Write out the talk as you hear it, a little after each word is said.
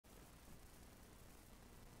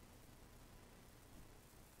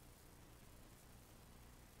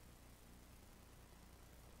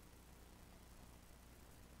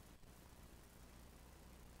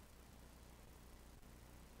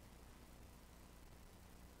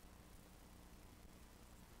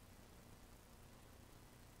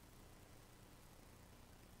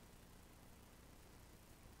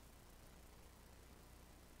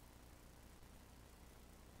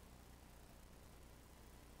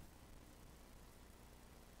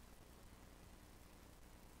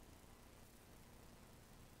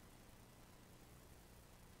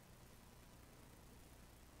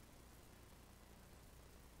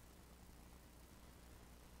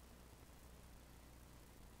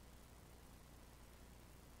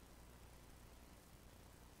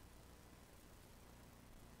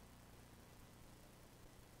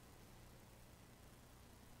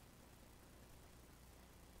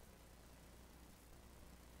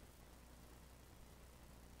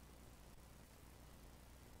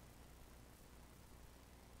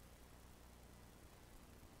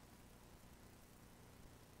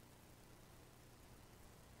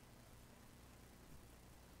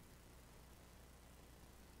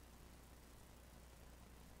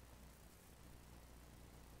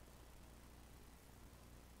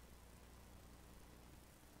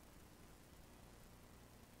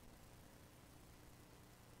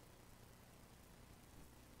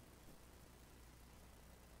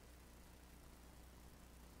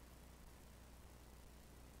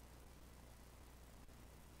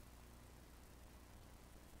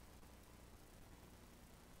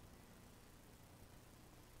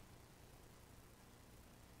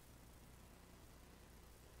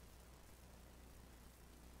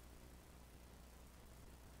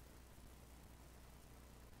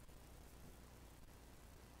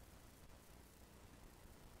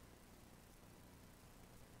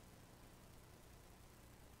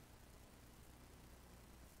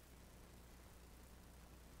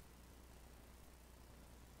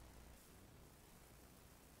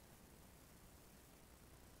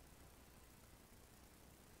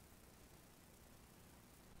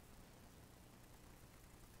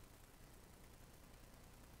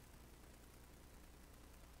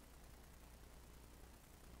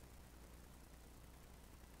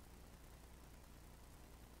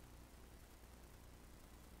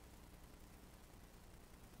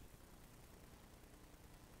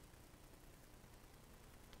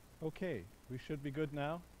Okay, we should be good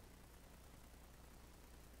now.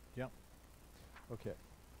 Yeah. Okay.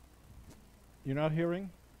 You're not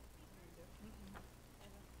hearing?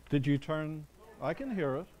 Did you turn? I can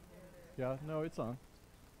hear it. Yeah, no, it's on.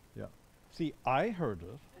 Yeah. See, I heard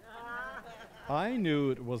it. I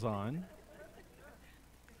knew it was on.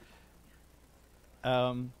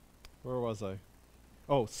 Um, where was I?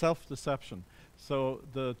 Oh, self-deception. So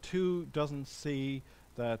the two doesn't see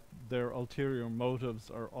that their ulterior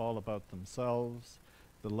motives are all about themselves.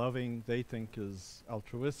 The loving they think is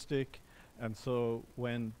altruistic. And so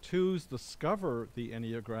when twos discover the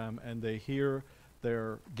Enneagram and they hear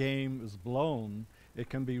their game is blown, it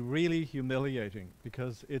can be really humiliating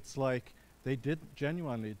because it's like they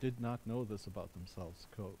genuinely did not know this about themselves.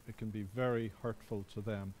 It can be very hurtful to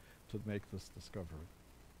them to make this discovery.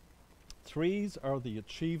 Threes are the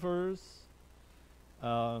achievers,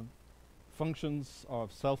 functions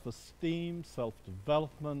of self-esteem,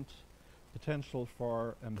 self-development, potential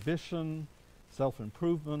for ambition,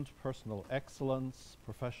 self-improvement, personal excellence,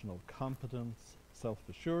 professional competence,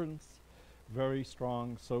 self-assurance, very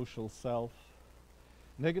strong social self.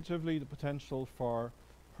 Negatively, the potential for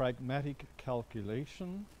pragmatic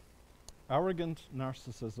calculation, arrogant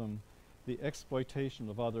narcissism, the exploitation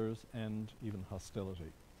of others, and even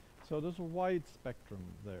hostility. So there's a wide spectrum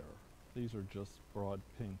there. These are just broad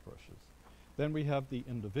paintbrushes. Then we have the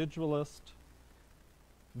individualist,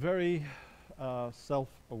 very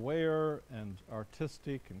self-aware and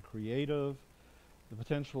artistic and creative, the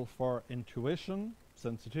potential for intuition,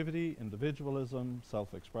 sensitivity, individualism,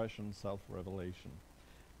 self-expression, self-revelation.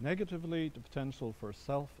 Negatively, the potential for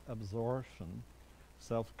self-absorption,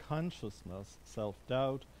 self-consciousness,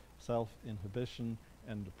 self-doubt, self-inhibition,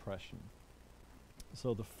 and depression.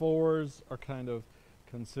 So the fours are kind of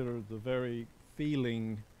considered the very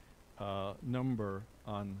feeling number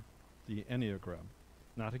on the Enneagram.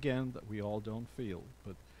 Not again that we all don't feel,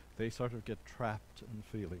 but they sort of get trapped in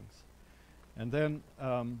feelings. And then,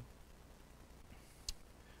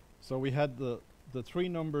 so we had the three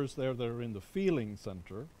numbers there that are in the feeling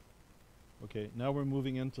center. Okay, now we're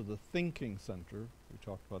moving into the thinking center. We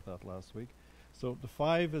talked about that last week. So the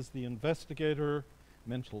 5 is the investigator,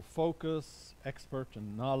 mental focus, expert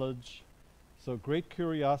in knowledge. So great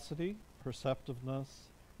curiosity, perceptiveness,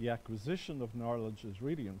 the acquisition of knowledge is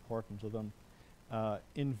really important to them.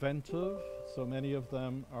 Inventive, so many of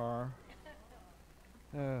them are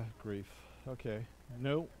grief. Okay,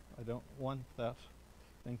 no, I don't want that.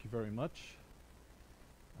 Thank you very much.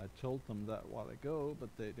 I told them that a while ago, but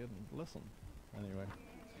they didn't listen. Anyway,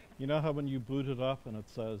 you know how when you boot it up and it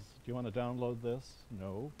says, do you want to download this?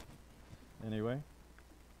 No. Anyway.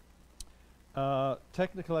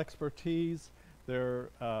 Technical expertise, they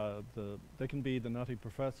can be the nutty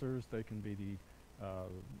professors, they can be the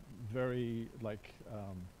very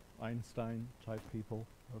Einstein type people,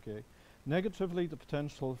 okay. Negatively, the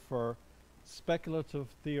potential for speculative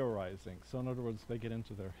theorizing. So in other words, they get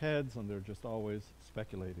into their heads and they're just always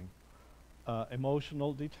speculating.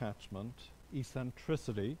 Emotional detachment,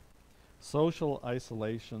 eccentricity, social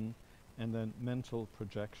isolation, and then mental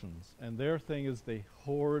projections. And their thing is they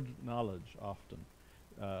hoard knowledge often.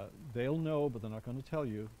 They'll know, but they're not going to tell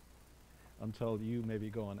you until you maybe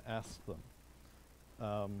go and ask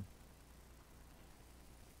them.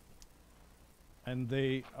 And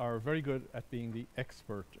they are very good at being the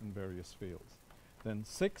expert in various fields. Then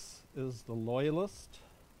 6 is the loyalist.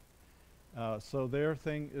 So their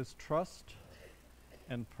thing is trust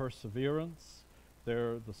and perseverance.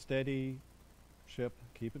 They're the steady ship,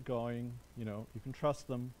 keep it going, you know, you can trust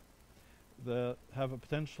them. They have a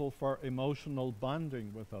potential for emotional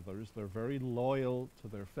bonding with others. They're very loyal to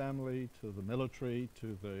their family, to the military,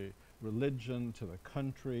 to the religion, to the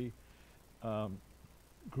country.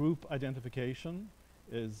 Group identification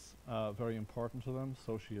is very important to them.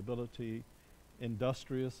 Sociability,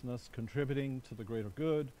 industriousness, contributing to the greater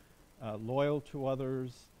good, loyal to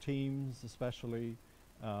others, teams especially,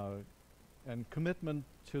 and commitment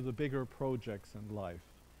to the bigger projects in life.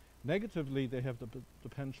 Negatively, they have the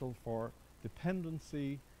potential for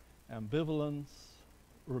dependency, ambivalence,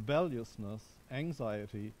 rebelliousness,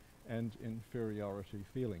 anxiety, and inferiority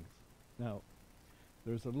feelings. Now,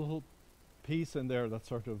 there's a little piece in there that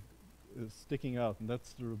sort of is sticking out, and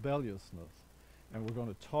that's the rebelliousness. And we're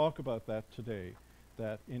going to talk about that today,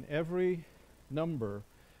 that in every number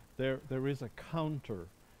there is a counter.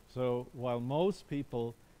 So while most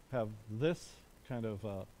people have this kind of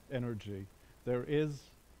energy, there is,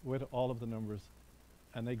 with all of the numbers,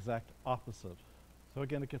 an exact opposite. So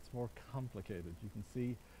again, it gets more complicated. You can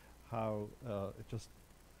see how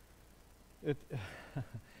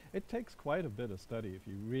it takes quite a bit of study if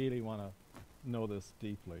you really want to know this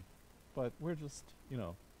deeply, but we're just,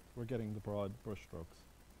 we're getting the broad brushstrokes.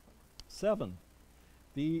 7,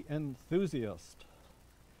 the enthusiast.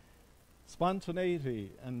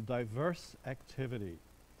 Spontaneity and diverse activity.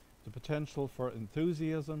 The potential for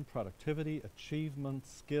enthusiasm, productivity, achievement,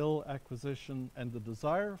 skill acquisition, and the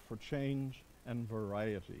desire for change and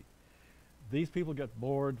variety. These people get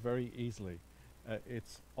bored very easily.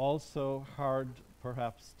 It's also hard,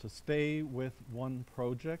 perhaps, to stay with one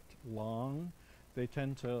project long. They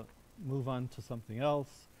tend to move on to something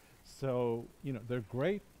else. So, they're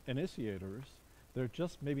great initiators. They're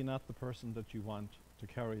just maybe not the person that you want to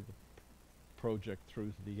carry the project through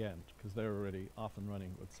to the end, because they're already off and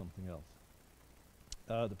running with something else.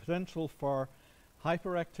 The potential for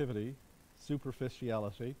hyperactivity,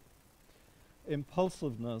 superficiality,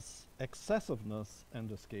 impulsiveness, excessiveness,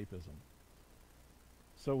 and escapism.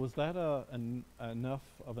 So was that enough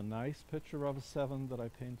of a nice picture of a 7 that I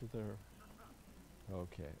painted there?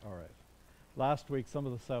 Okay, all right. Last week, some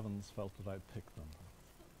of the 7s felt that I'd picked them.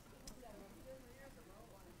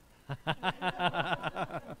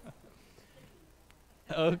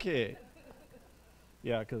 Okay.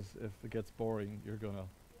 Yeah, because if it gets boring, you're gonna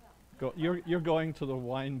go. You're going to the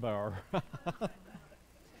wine bar.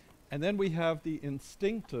 And then we have the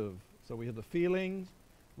instinctive. So we had the feelings,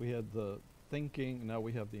 we had the thinking. Now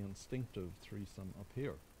we have the instinctive threesome up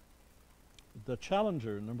here. The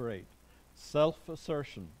challenger, number 8,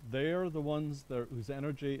 self-assertion. They're the ones whose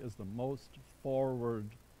energy is the most forward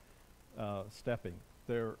stepping.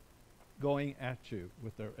 They're going at you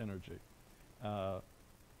with their energy. The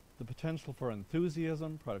potential for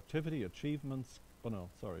enthusiasm, productivity, achievements. Oh no,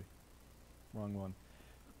 sorry, wrong one.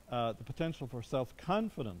 The potential for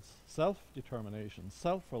self-confidence, self-determination,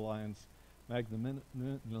 self-reliance,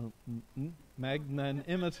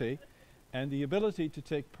 magnanimity, and the ability to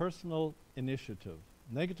take personal initiative.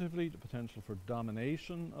 Negatively, the potential for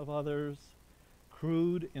domination of others,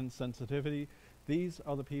 crude insensitivity. These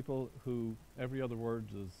are the people who every other word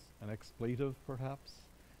is an expletive, perhaps,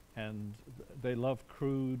 and they love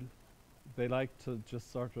crude. They like to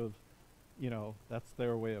just sort of, that's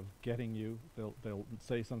their way of getting you. They'll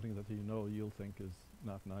say something that you'll think is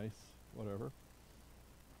not nice, whatever.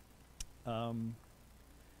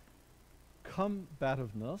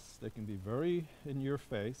 Combativeness, they can be very in your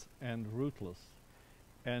face, and ruthless.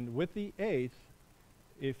 And with the 8,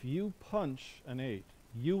 if you punch an 8,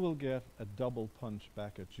 you will get a double punch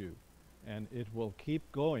back at you. And it will keep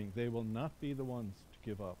going. They will not be the ones to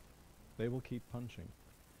give up. They will keep punching.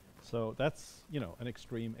 So that's, an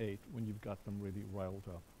extreme 8 when you've got them really riled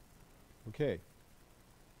up. Okay.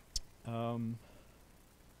 9,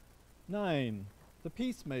 the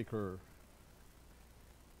peacemaker.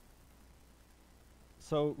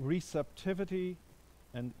 So receptivity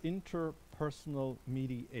and interpersonal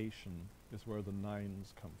mediation is where the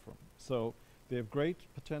 9s come from. So they have great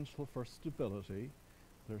potential for stability.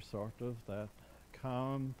 They're sort of that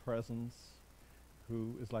calm presence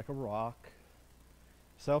who is like a rock.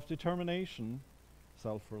 Self-determination,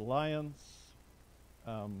 self-reliance,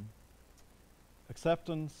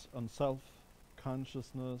 acceptance and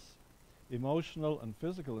self-consciousness, emotional and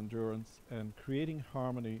physical endurance, and creating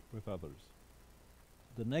harmony with others.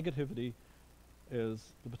 The negativity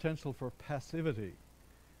is the potential for passivity.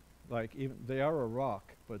 Like, even they are a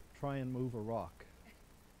rock, but try and move a rock.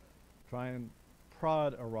 Try and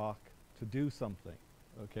prod a rock to do something,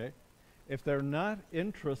 okay? If they're not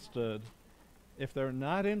interested,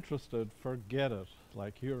 forget it.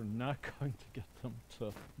 Like, you're not going to get them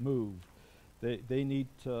to move. They need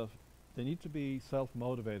to be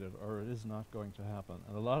self-motivated, or it is not going to happen.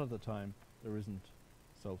 And a lot of the time, there isn't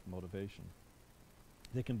self-motivation.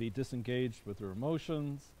 They can be disengaged with their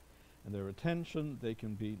emotions and their attention. They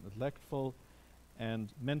can be neglectful and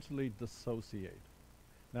mentally dissociate.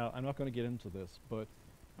 Now, I'm not going to get into this, but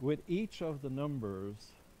with each of the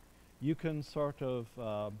numbers, you can sort of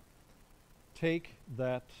take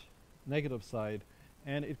that negative side,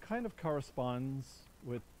 and it kind of corresponds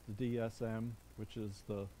with the DSM, which is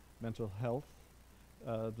the mental health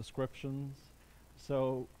descriptions.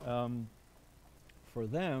 So for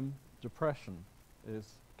them, depression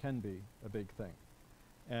can be a big thing.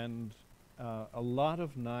 And a lot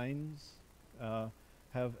of 9s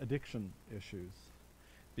have addiction issues,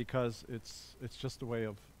 because it's just a way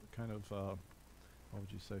of kind of, what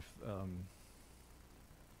would you say,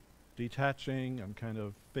 detaching and kind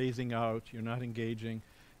of phasing out. You're not engaging,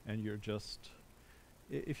 and you're just,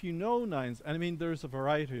 if you know 9s, and I mean there's a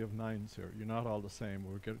variety of 9s here, you're not all the same,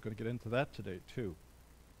 we're going to get into that today too.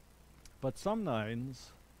 But some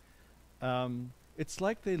 9s, it's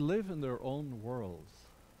like they live in their own worlds.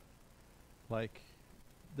 Like,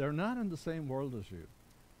 they're not in the same world as you.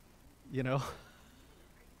 You know,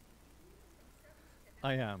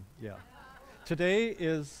 I am. Yeah. Today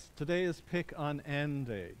is pick on N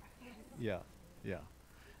day. Yeah. Yeah.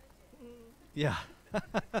 Yeah.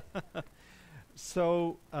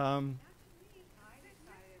 So I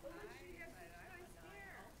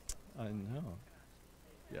know.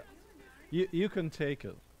 Yeah. You can take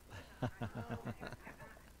it.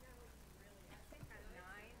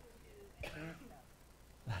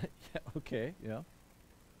 Yeah. Okay. Yeah.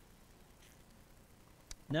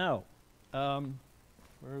 Now, um,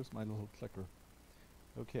 where's my little clicker?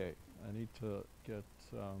 Okay, I need to get.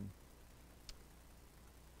 There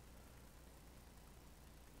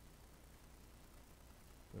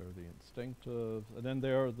are the instinctive, and then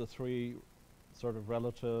there are the three sort of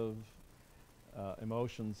relative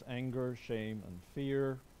emotions: anger, shame, and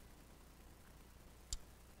fear.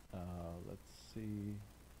 Let's see.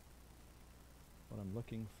 What I'm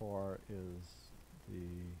looking for is the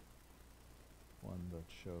one that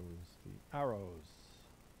shows the arrows.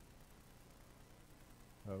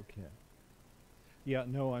 Okay. Yeah,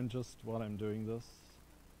 no, I'm just while I'm doing this.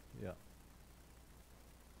 Yeah.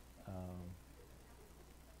 Um,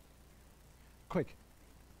 quick.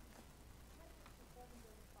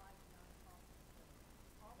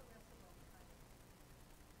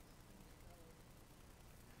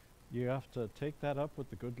 You have to take that up with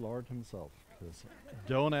the good Lord himself, 'cause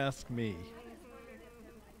don't ask me.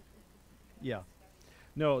 Yeah.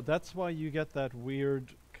 No, that's why you get that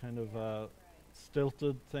weird kind of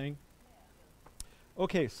stilted thing.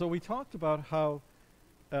 Okay, so we talked about how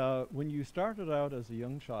when you started out as a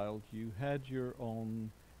young child, you had your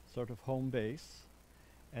own sort of home base,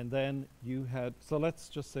 and then you had, so let's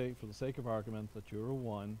just say, for the sake of argument, that you're a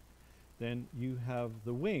 1, then you have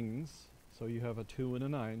the wings, so you have a 2 and a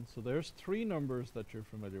 9, so there's 3 numbers that you're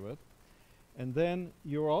familiar with, and then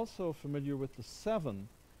you're also familiar with the 7,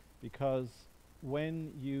 because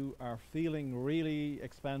when you are feeling really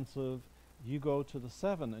expansive, you go to the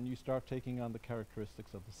 7 and you start taking on the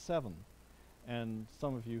characteristics of the 7. And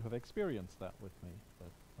some of you have experienced that with me,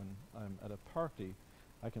 that when I'm at a party,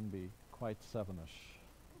 I can be quite 7ish.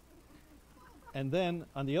 And then,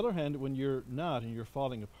 on the other hand, when you're not and you're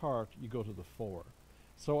falling apart, you go to the 4.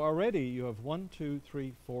 So already you have 1, 2,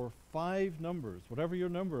 3, 4, 5 numbers. Whatever your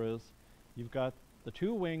number is, you've got the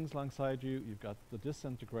 2 wings alongside you, you've got the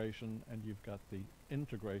disintegration, and you've got the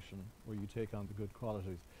integration, where you take on the good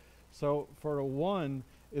qualities. So for a 1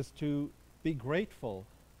 is to be grateful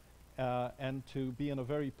and to be in a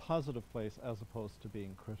very positive place as opposed to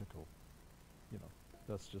being critical. You know,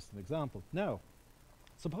 that's just an example. Now,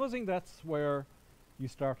 supposing that's where you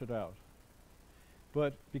started out,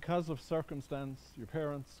 but because of circumstance, your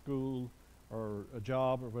parents, school, or a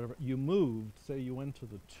job or whatever, you moved, say you went to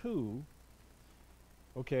the 2,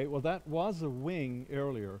 okay, well that was a wing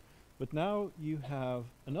earlier, but now you have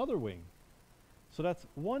another wing. So that's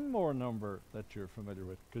 1 more number that you're familiar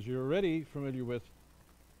with, because you're already familiar with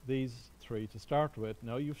these 3 to start with.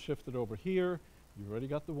 Now you've shifted over here, you've already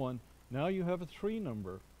got the 1. Now you have a 3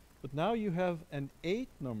 number, but now you have an 8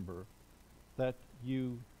 number that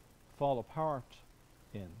you fall apart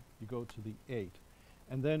in. You go to the 8.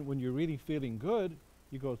 And then when you're really feeling good,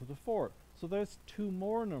 you go to the 4. So there's 2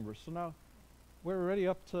 more numbers. So now we're already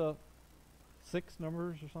up to 6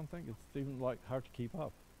 numbers or something. It's even like hard to keep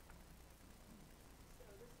up.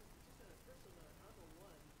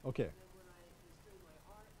 Okay.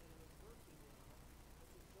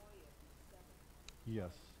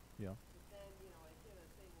 Yes. Yeah.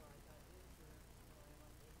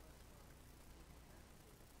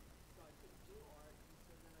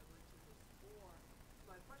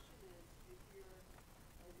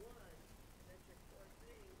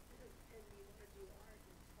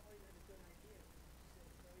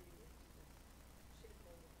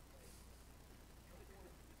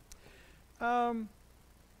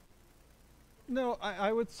 No,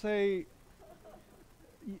 I would say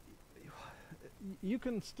you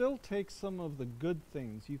can still take some of the good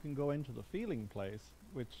things. You can go into the feeling place,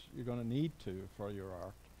 which you're going to need to for your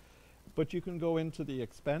art, but you can go into the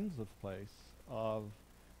expansive place of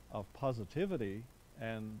positivity,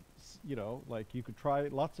 and you know, like you could try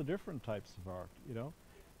lots of different types of art, you know.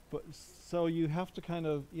 But so you have to kind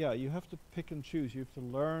of, yeah, you have to pick and choose. You have to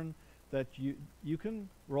learn that you can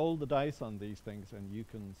roll the dice on these things, and you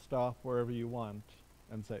can stop wherever you want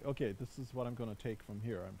and say, okay, this is what I'm going to take from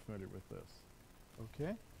here. I'm familiar with this.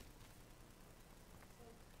 Okay.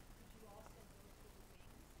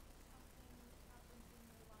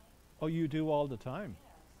 Oh, you do all the time.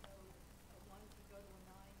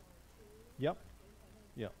 Yep.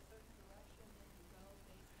 Yep.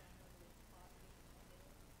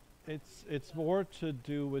 it's more to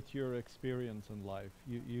do with your experience in life.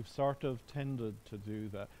 You've sort of tended to do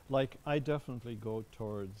that. Like I definitely go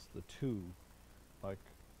towards the 2, like,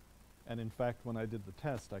 and in fact when I did the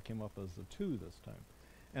test I came up as a 2 this time.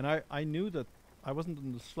 And I knew that I wasn't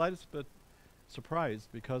in the slightest bit surprised,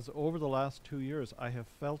 because over the last 2 years I have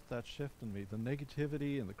felt that shift in me. The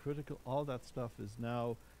negativity and the critical, all that stuff is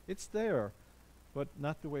now, it's there, but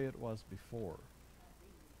not the way it was before.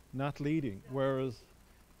 Not leading. Whereas,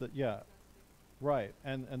 yeah, right.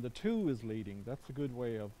 And the 2 is leading. That's a good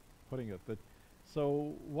way of putting it. But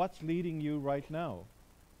so what's leading you right now?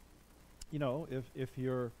 You know, if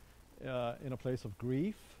you're in a place of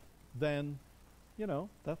grief, then, you know,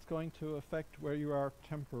 that's going to affect where you are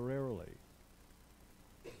temporarily.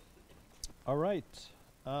 All right.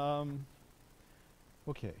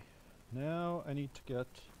 Okay. Now I need to get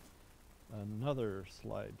another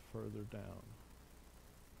slide further down.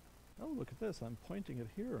 Oh, look at this. I'm pointing it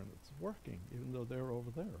here and it's working, even though they're over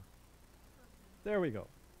there. There we go.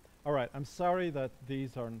 All right. I'm sorry that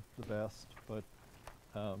these aren't the best, but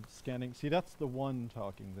scanning. See, that's the 1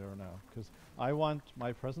 talking there now, because I want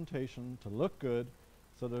my presentation to look good,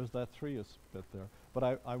 so there's that 3-ish bit there.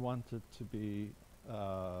 But I want it to be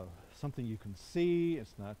something you can see.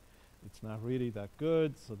 It's not really that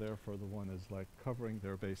good, so therefore the 1 is like covering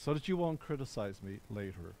their base, so that you won't criticize me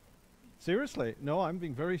later. Seriously, no, I'm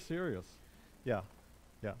being very serious. Yeah,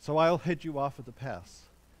 yeah. So I'll head you off at the pass,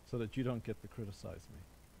 so that you don't get to criticize me.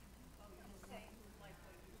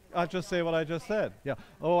 I'll just say what I just said. Yeah.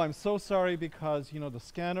 Oh, I'm so sorry because, you know, the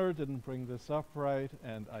scanner didn't bring this up right,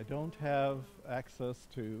 and I don't have access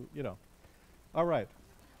to, you know. All right.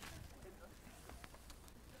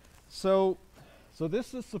 So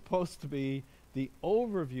this is supposed to be the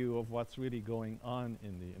overview of what's really going on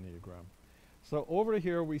in the Enneagram. So over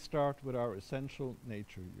here we start with our essential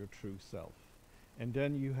nature, your true self. And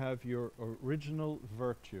then you have your original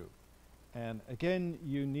virtue. And again,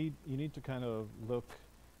 you need to kind of look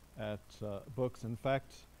at books. In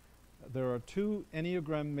fact, there are 2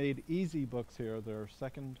 Enneagram Made Easy books here. They're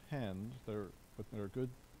second hand, but they're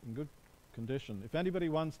in good condition. If anybody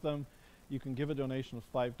wants them, you can give a donation of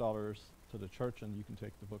 $5 to the church and you can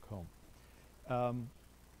take the book home.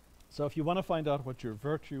 So if you want to find out what your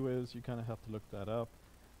virtue is, you kind of have to look that up.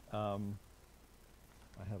 I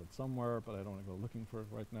have it somewhere, but I don't want to go looking for it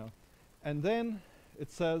right now. And then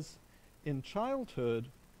it says, in childhood,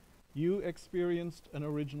 you experienced an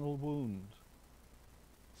original wound.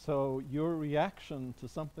 So your reaction to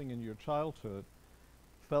something in your childhood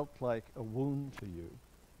felt like a wound to you.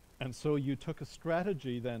 And so you took a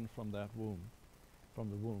strategy then from that wound,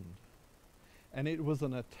 from the wound. And it was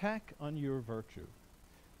an attack on your virtue.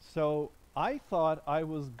 So I thought I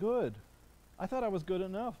was good. I thought I was good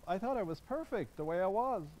enough. I thought I was perfect the way I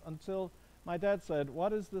was, until my dad said,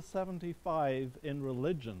 what is the 75 in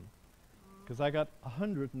religion? Because I got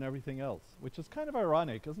 100 in everything else, which is kind of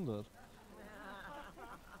ironic, isn't it?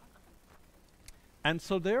 And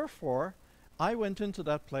so therefore, I went into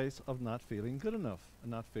that place of not feeling good enough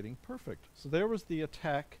and not feeling perfect. So there was the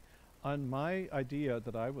attack on my idea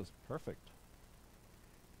that I was perfect.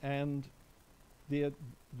 And the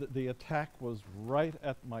attack was right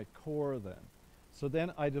at my core then. So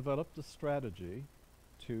then I developed a strategy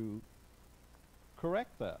to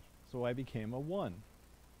correct that. So I became a 1.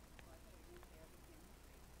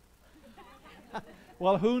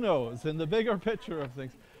 Well, who knows, in the bigger picture of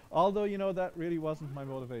things. Although, you know, that really wasn't my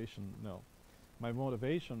motivation, no. My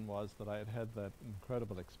motivation was that I had had that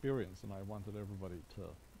incredible experience and I wanted everybody to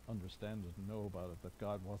understand it and know about it, that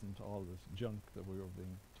God wasn't all this junk that we were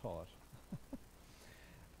being taught.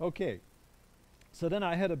 Okay, so then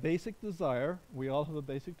I had a basic desire, we all have a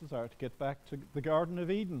basic desire to get back to the Garden of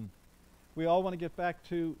Eden. We all want to get back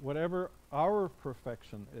to whatever our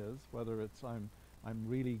perfection is, whether it's I'm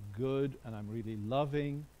really good and I'm really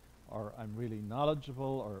loving, or I'm really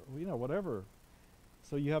knowledgeable, or, you know, whatever.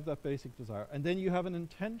 So you have that basic desire. And then you have an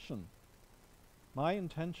intention. My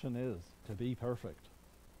intention is to be perfect,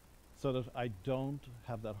 so that I don't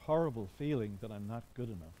have that horrible feeling that I'm not good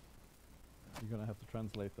enough. You're going to have to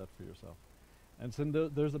translate that for yourself. And so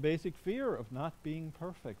there's a basic fear of not being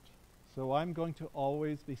perfect. So I'm going to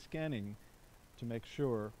always be scanning to make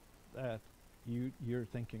sure that you're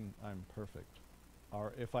thinking I'm perfect.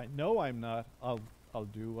 Or if I know I'm not, I'll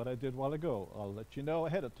do what I did a while ago. I'll let you know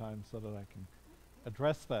ahead of time so that I can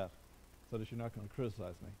address that, so that you're not going to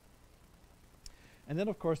criticize me. And then,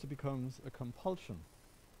 of course, it becomes a compulsion.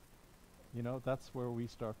 You know, that's where we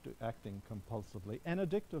start acting compulsively and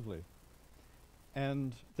addictively.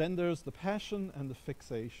 And then there's the passion and the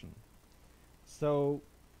fixation. So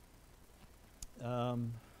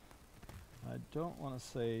I don't want to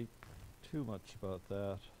say too much about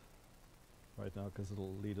that right now because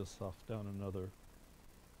it'll lead us off down another.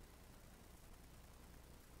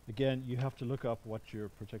 Again, you have to look up what your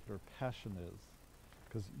particular passion is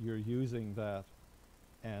because you're using that,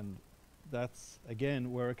 and that's,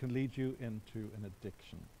 again, where it can lead you into an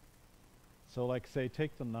addiction. So like say,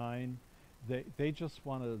 take the 9, they just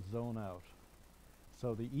want to zone out.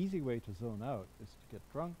 So the easy way to zone out is to get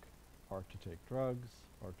drunk, or to take drugs,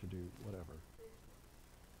 or to do whatever.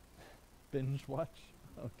 Binge watch?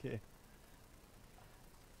 Okay.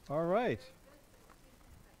 All right.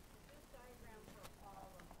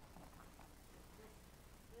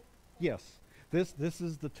 Yes. This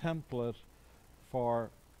is the template for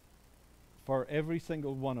every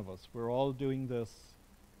single one of us. We're all doing this,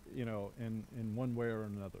 you know, in one way or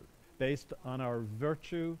another, based on our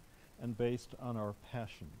virtue and based on our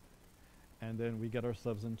passion. And then we get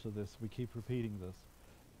ourselves into this. We keep repeating this.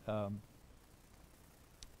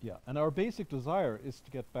 Yeah, and our basic desire is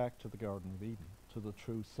to get back to the Garden of Eden, to the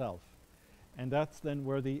true self. And that's then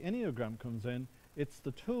where the Enneagram comes in. It's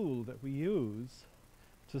the tool that we use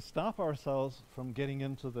to stop ourselves from getting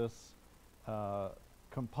into this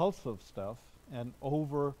compulsive stuff and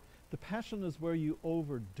the passion is where you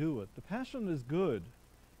overdo it. The passion is good,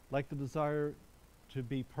 like the desire to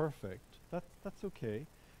be perfect. That's okay,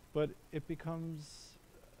 but it becomes,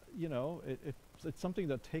 you know, it's something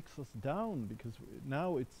that takes us down because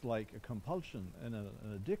now it's like a compulsion and an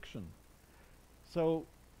addiction. So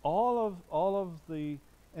all of the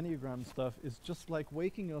Enneagram stuff is just like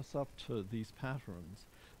waking us up to these patterns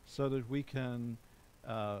so that we can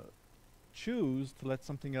choose to let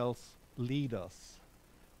something else lead us.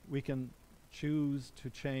 We can choose to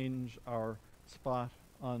change our spot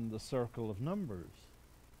on the circle of numbers.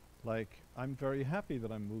 Like, I'm very happy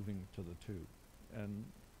that I'm moving to the 2. And,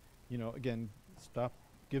 you know, again, stop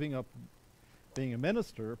giving up being a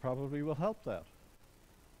minister probably will help that.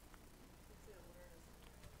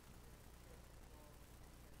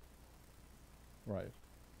 Right.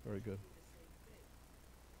 Very good.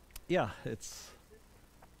 Yeah, it's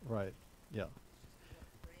right. Yeah.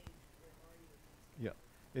 Yeah.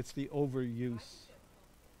 It's the overuse.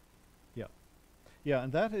 Yeah. Yeah,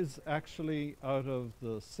 and that is actually out of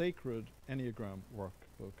the Sacred Enneagram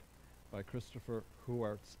workbook by Christopher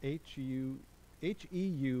Huertz,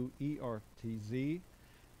 Heuertz,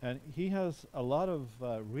 and he has a lot of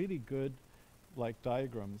really good, like,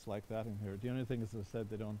 diagrams like that in here. The only thing is, as I said,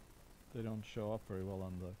 they don't show up very well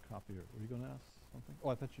on the copier. Were you going to ask something? Oh,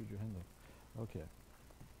 I thought you had your hand up. Okay.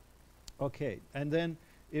 Okay, and then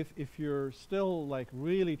if you're still like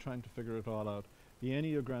really trying to figure it all out, the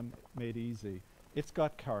Enneagram Made Easy. It's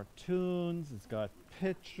got cartoons, it's got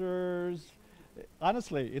pictures.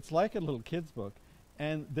 Honestly, it's like a little kid's book.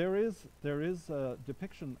 And there is a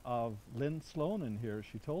depiction of Lynn Sloan in here,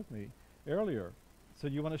 she told me earlier. So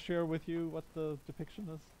do you want to share with you what the depiction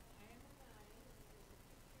is?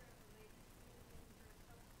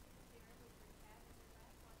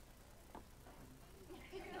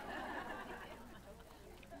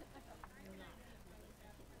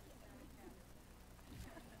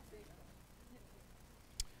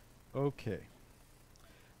 Okay.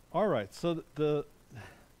 All right, so the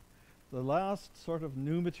last sort of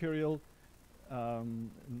new material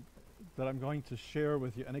that I'm going to share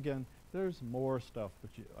with you, and again, there's more stuff, but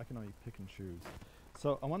I can only pick and choose.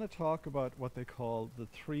 So I want to talk about what they call the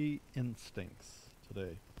 3 instincts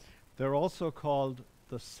today. They're also called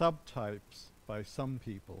the subtypes by some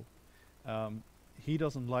people. He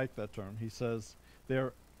doesn't like that term. He says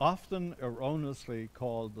they're often erroneously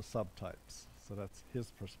called the subtypes. So that's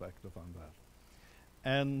his perspective on that.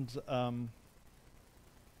 And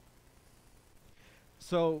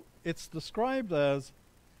so it's described as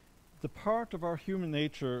the part of our human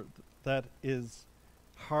nature that is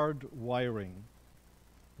hardwiring.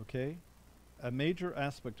 Okay? A major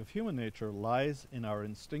aspect of human nature lies in our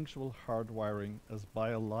instinctual hardwiring as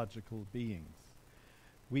biological beings.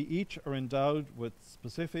 We each are endowed with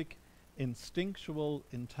specific instinctual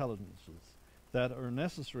intelligences that are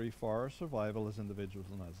necessary for our survival as individuals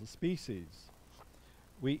and as a species.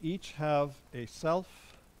 We each have a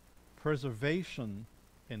self-preservation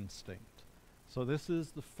instinct. So this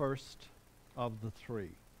is the first of the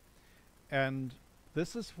 3. And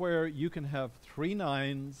this is where you can have 3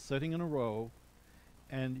 9s sitting in a row,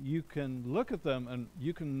 and you can look at them and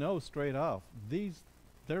you can know straight off,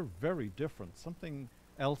 they're very different. Something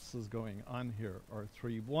else is going on here, or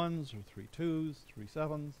 3 1s, or 3 2s, 3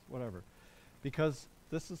 7s, whatever. Because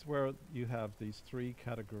this is where you have these 3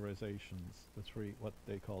 categorizations, the 3 what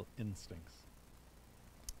they call instincts.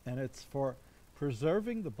 And it's for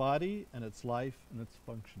preserving the body and its life and its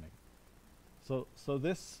functioning. So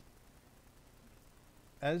this,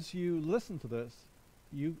 as you listen to this,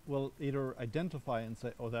 you will either identify and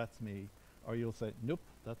say, oh, that's me, or you'll say, nope,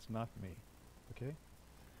 that's not me. Okay?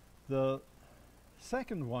 The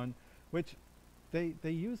second one, which they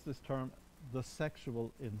use this term, the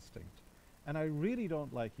sexual instinct. And I really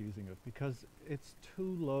don't like using it because it's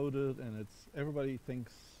too loaded and it's everybody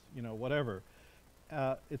thinks, you know, whatever.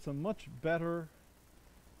 It's a much better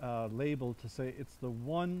label to say it's the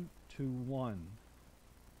one-to-one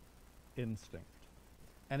instinct.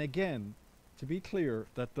 And again, to be clear,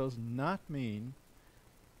 that does not mean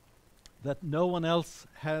that no one else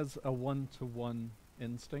has a one-to-one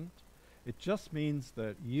instinct. It just means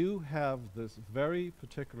that you have this very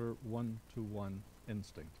particular one-to-one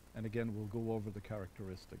instinct. And again, we'll go over the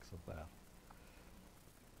characteristics of that.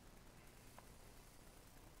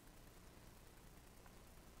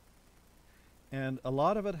 And a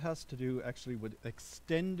lot of it has to do actually with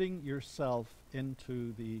extending yourself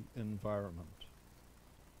into the environment.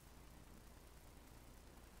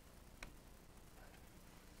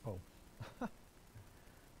 Oh.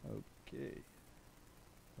 Okay.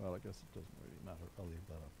 Well, I guess it doesn't really matter. I'll leave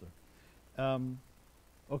that up there.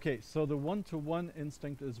 Okay, so the one-to-one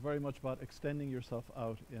instinct is very much about extending yourself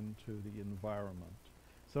out into the environment.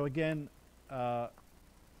 So again,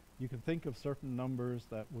 you can think of certain numbers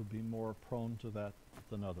that would be more prone to that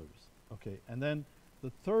than others. Okay, and then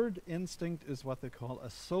the third instinct is what they call a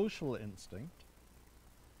social instinct,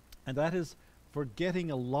 and that is for getting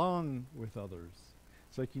along with others.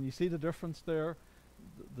 So can you see the difference there?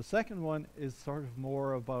 The second one is sort of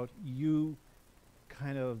more about you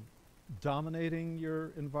kind of dominating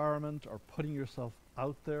your environment or putting yourself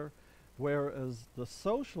out there, whereas the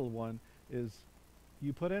social one is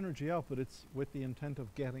you put energy out, but it's with the intent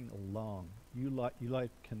of getting along. You like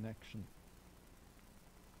connection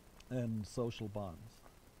and social bonds.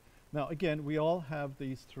 Now again, we all have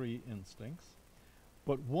these three instincts,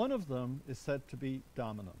 but one of them is said to be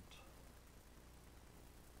dominant.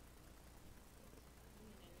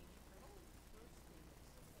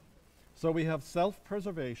 So we have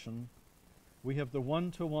self-preservation, we have the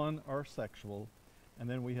one-to-one or sexual, and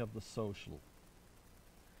then we have the social.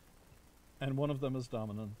 And one of them is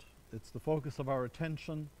dominant. It's the focus of our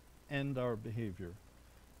attention and our behavior.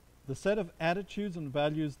 The set of attitudes and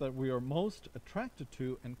values that we are most attracted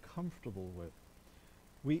to and comfortable with.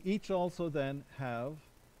 We each also then have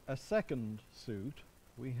a second suit.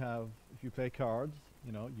 We have, if you play cards,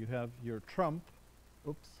 you know, you have your trump.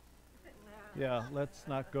 Oops. Yeah, let's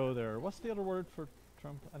not go there. What's the other word for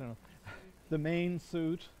trump? I don't know. The main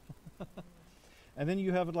suit. And then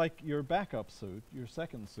you have like your backup suit, your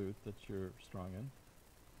second suit that you're strong in.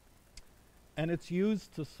 And it's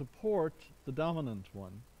used to support the dominant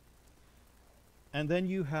one. And then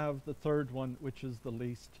you have the third one, which is the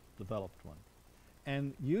least developed one.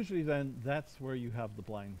 And usually then that's where you have the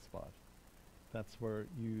blind spot. That's where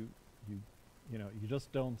you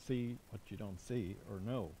just don't see what you don't see or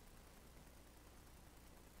know.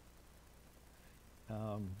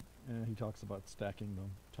 And he talks about stacking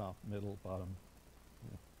them, top, middle, bottom.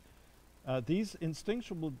 Yeah. These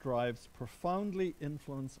instinctual drives profoundly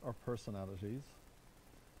influence our personalities,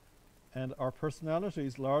 and our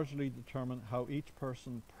personalities largely determine how each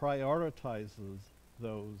person prioritizes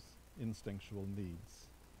those instinctual needs.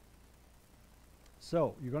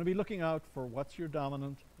 So you're going to be looking out for what's your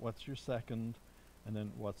dominant, what's your second, and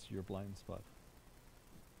then what's your blind spot.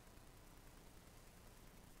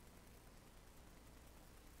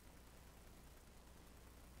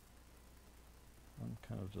 I'm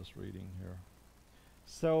kind of just reading here.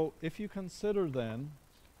 So if you consider then,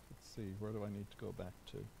 let's see, where do I need to go back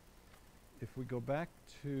to? If we go back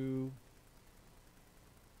to,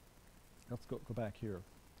 let's go back here.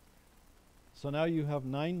 So now you have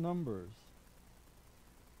 9 numbers,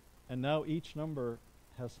 and now each number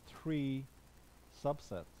has 3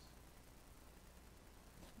 subsets.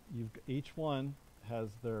 Each one has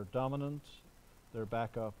their dominant, their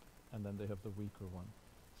backup, and then they have the weaker one.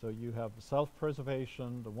 So you have the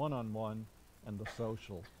self-preservation, the one-on-one, and the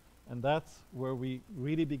social. And that's where we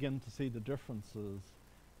really begin to see the differences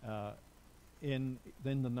in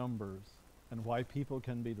the numbers and why people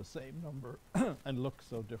can be the same number and look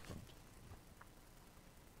so different.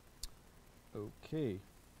 Okay.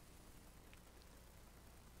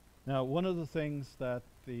 Now, one of the things that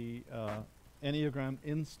the Enneagram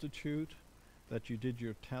Institute that you did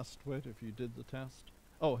your test with, if you did the test.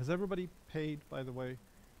 Oh, has everybody paid, by the way?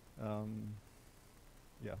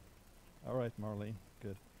 Yeah. All right, Marlene.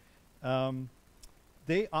 Good.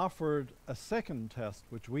 They offered a second test,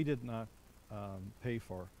 which we did not pay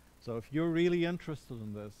for. So if you're really interested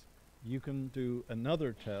in this, you can do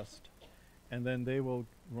another test. and then they will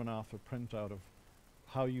run off a printout of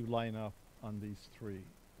how you line up on these three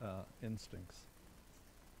instincts.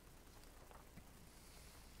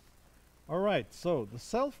 All right, so the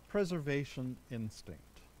self-preservation instinct.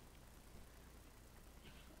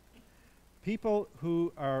 People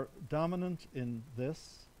who are dominant in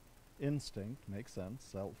this instinct, makes sense,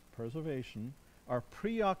 self-preservation, are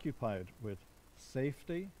preoccupied with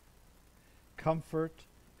safety, comfort,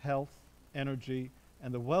 health, energy,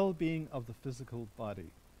 and the well-being of the physical body.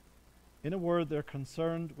 In a word, they're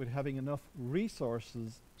concerned with having enough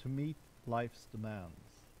resources to meet life's demands.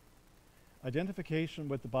 Identification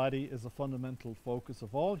with the body is a fundamental focus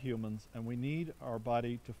of all humans, and we need our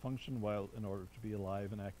body to function well in order to be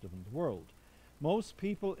alive and active in the world. Most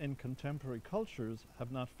people in contemporary cultures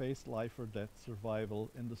have not faced life or death survival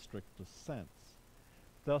in the strictest sense.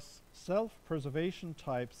 Thus, self-preservation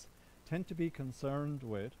types tend to be concerned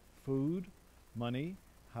with food, money,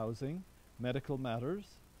 housing, medical matters,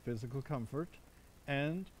 physical comfort,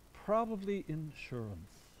 and probably insurance.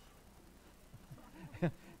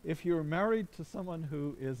 If you're married to someone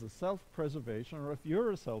who is a self-preservation, or if you're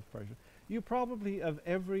a self-preservation, you probably have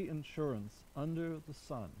every insurance under the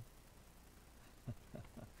sun.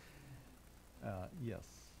 Yes.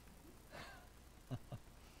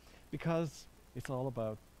 Because it's all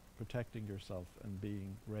about protecting yourself and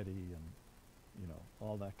being ready and, you know,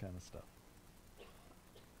 all that kind of stuff.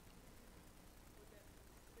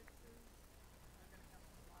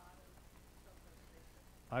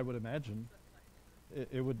 I would imagine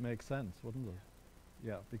it would make sense, wouldn't it?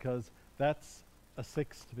 Yeah, because that's a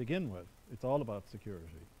 6 to begin with. It's all about security.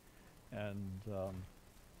 And,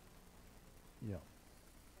 yeah.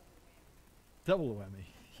 Double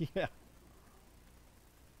whammy. Yeah.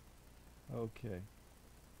 Okay.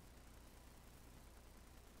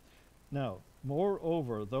 Now,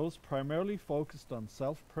 moreover, those primarily focused on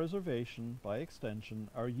self-preservation, by extension,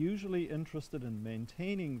 are usually interested in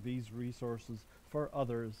maintaining these resources for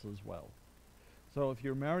others as well. So if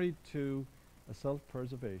you're married to a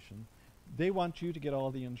self-preservation, they want you to get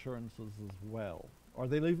all the insurances as well, or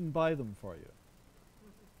they'll even buy them for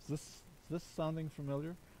you. Is this sounding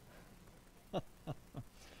familiar?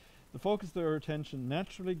 The focus of their attention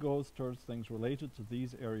naturally goes towards things related to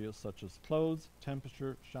these areas such as clothes,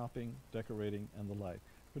 temperature, shopping, decorating, and the like,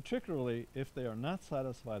 particularly if they are not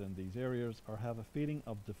satisfied in these areas or have a feeling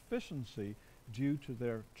of deficiency due to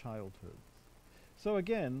their childhood. So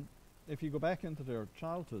again, if you go back into their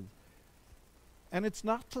childhood, and it's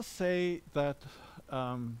not to say that,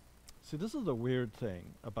 see, this is the weird thing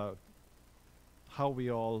about how we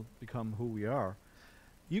all become who we are.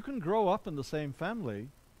 You can grow up in the same family,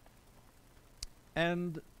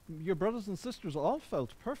 and your brothers and sisters all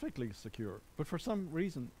felt perfectly secure, but for some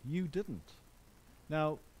reason you didn't.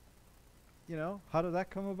 Now, you know, how did that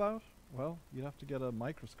come about? Well, you'd have to get a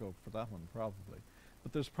microscope for that one, probably.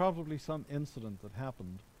 But there's probably some incident that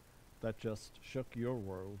happened that just shook your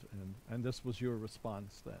world, and this was your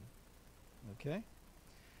response then. Okay?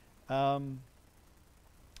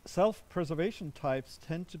 Self-preservation types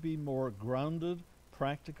tend to be more grounded,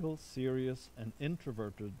 practical, serious, and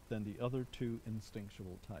introverted than the other two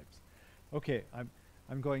instinctual types. Okay,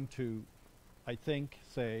 I'm going to, I think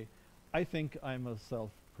I'm a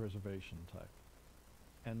self-preservation type.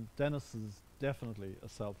 And Dennis is definitely a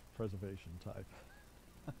self-preservation type.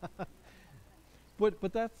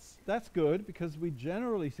 But that's good, because we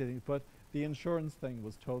generally say things, but the insurance thing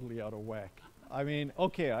was totally out of whack. I mean,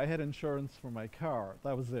 okay, I had insurance for my car,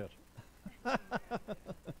 that was it.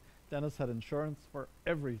 Dennis had insurance for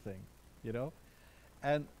everything, you know?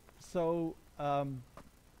 And so,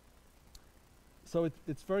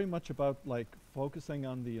 it's very much about like focusing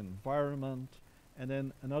on the environment, and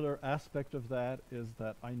then another aspect of that is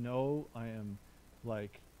that I know I am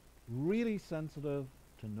like really sensitive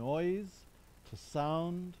to noise, to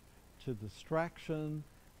sound, to distraction,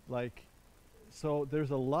 like, so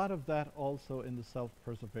there's a lot of that also in the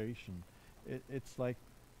self-preservation. It's like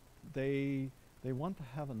they want to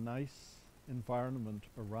have a nice environment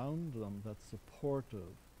around them that's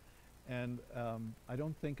supportive. And I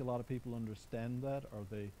don't think a lot of people understand that, or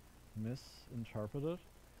they misinterpret it.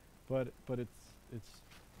 But it's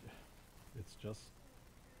just.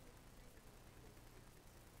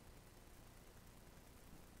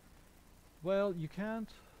 Well, you can't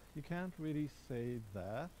really say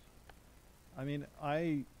that. I mean,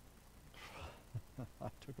 I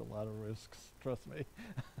took a lot of risks, trust me.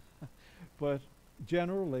 But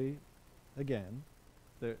generally, again,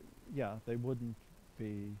 they wouldn't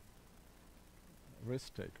be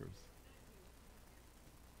risk takers.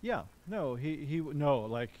 Yeah, no, no,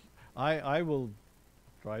 like I will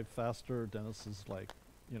drive faster. Dennis is like,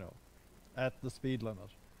 you know, at the speed limit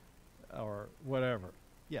or whatever.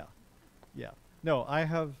 Yeah, yeah. No, I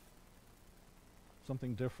have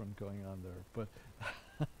something different going on there, but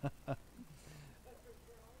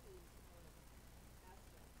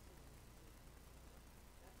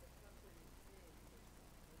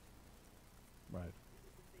right.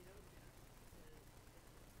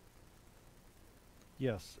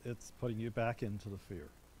 Yes, it's putting you back into the fear.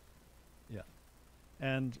 Yeah.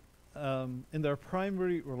 And in their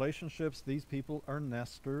primary relationships, these people are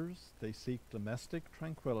nesters. They seek domestic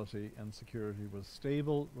tranquility and security with a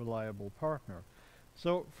stable, reliable partner.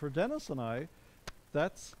 So for Dennis and I,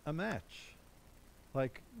 that's a match.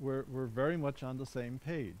 Like we're very much on the same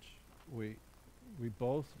page. We we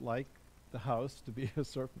both like the house to be a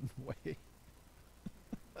certain way,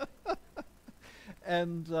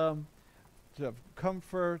 and to have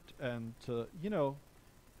comfort and to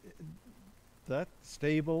that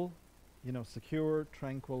stable, secure,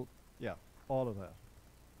 tranquil, yeah, all of that.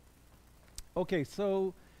 Okay,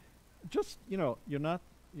 so just you're not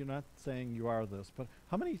saying you are this, but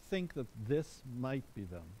how many think that this might be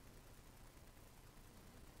them?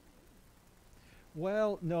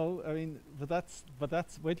 Well, no, I mean, but that's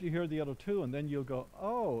wait till you hear the other two, and then you'll go,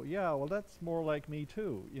 oh yeah, well that's more like me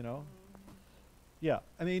too. Yeah,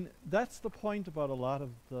 I mean that's the point about a lot of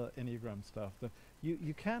the Enneagram stuff. That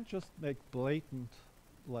you can't just make blatant,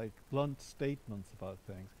 like blunt statements about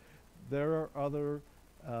things. There are other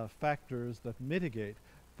factors that mitigate,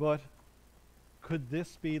 but could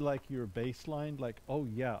this be like your baseline? Like, oh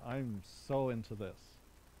yeah, I'm so into this.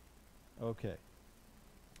 Okay.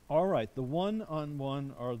 All right, the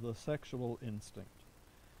one-on-one or the sexual instinct.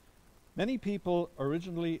 Many people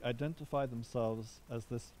originally identify themselves as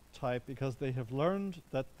this type because they have learned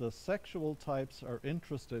that the sexual types are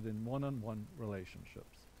interested in one-on-one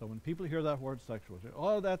relationships. So when people hear that word sexual, they say,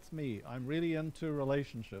 oh, that's me. I'm really into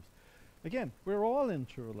relationships. Again, we're all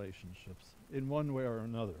into relationships in one way or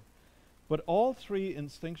another. But all three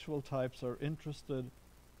instinctual types are interested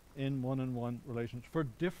in one-on-one relationships for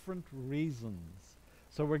different reasons.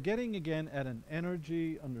 So we're getting again at an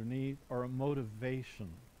energy underneath or a motivation.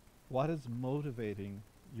 What is motivating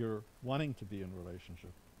your wanting to be in a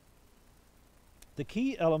relationship? The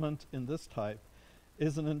key element in this type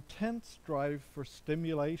is an intense drive for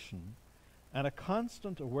stimulation and a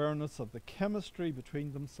constant awareness of the chemistry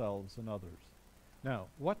between themselves and others. Now,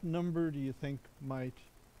 what number do you think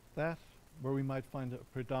where we might find a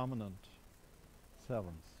predominant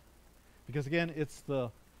sevens? Because again, it's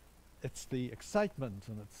the excitement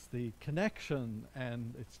and it's the connection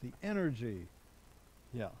and it's the energy.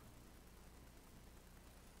 Yeah.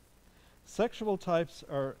 Sexual types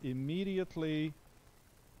are immediately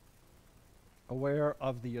aware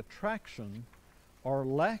of the attraction or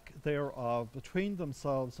lack thereof between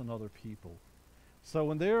themselves and other people. So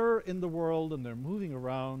when they're in the world and they're moving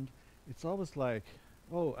around, it's always like,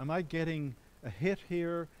 oh, am I getting a hit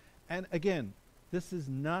here? And again, this is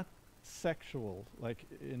not sexual, like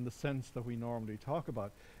in the sense that we normally talk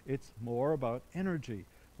about. It's more about energy.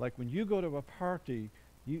 Like when you go to a party,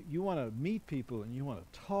 you want to meet people and you want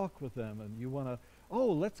to talk with them and you want to,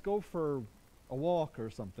 oh, let's go for a walk or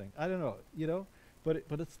something. I don't know, but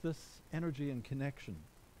it's this energy and connection.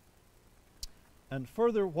 And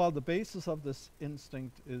further, while the basis of this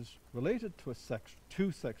instinct is related to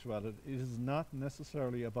sexuality, it is not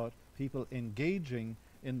necessarily about people engaging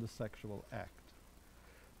in the sexual act.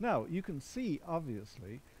 Now, you can see,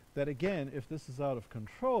 obviously, that again, if this is out of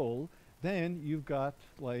control, then you've got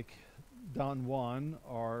like Don Juan,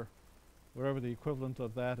 or whatever the equivalent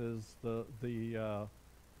of that is,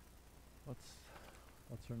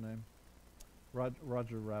 what's her name?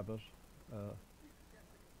 Roger Rabbit.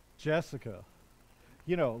 Jessica.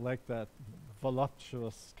 Like that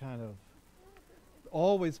voluptuous kind of,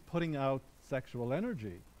 always putting out sexual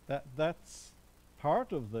energy. That's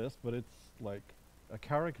part of this, but it's like a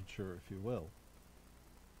caricature, if you will.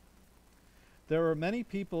 There are many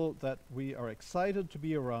people that we are excited to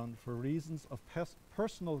be around for reasons of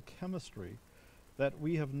personal chemistry that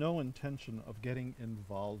we have no intention of getting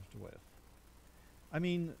involved with. I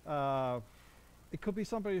mean, it could be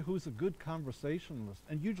somebody who's a good conversationalist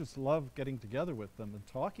and you just love getting together with them and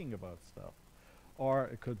talking about stuff. Or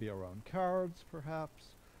it could be around cards, perhaps,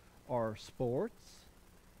 or sports.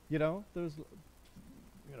 There's,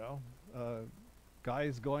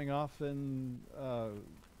 guys going off in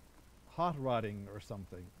hot rodding or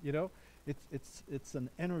something. It's an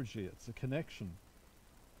energy, it's a connection.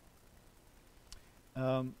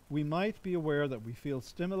 We might be aware that we feel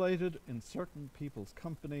stimulated in certain people's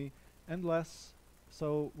company and less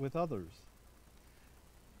so with others.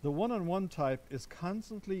 The one-on-one type is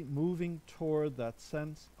constantly moving toward that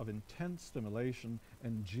sense of intense stimulation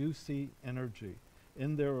and juicy energy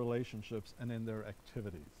in their relationships and in their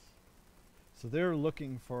activities. So they're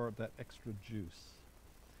looking for that extra juice.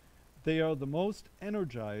 They are the most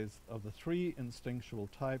energized of the three instinctual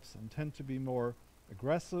types and tend to be more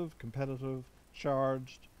aggressive, competitive,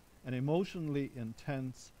 charged, and emotionally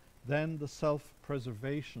intense than the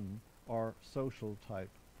self-preservation or social type,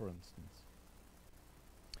 for instance.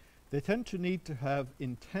 They tend to need to have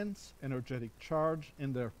intense energetic charge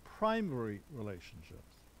in their primary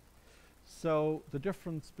relationships. So the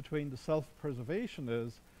difference between the self-preservation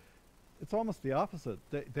is it's almost the opposite.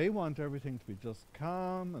 They want everything to be just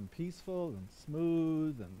calm and peaceful and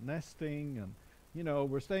smooth and nesting and, you know,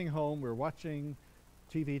 we're staying home, we're watching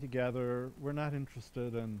TV together, we're not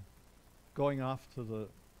interested in going off to the,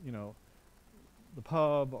 you know, the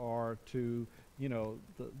pub or to, you know,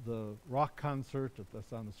 the rock concert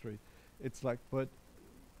that's on the street. It's like, but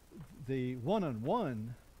the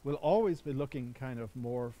one-on-one will always be looking kind of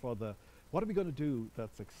more for the, what are we going to do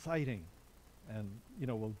that's exciting? And, you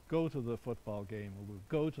know, we'll go to the football game, or we'll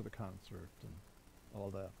go to the concert and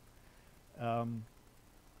all that.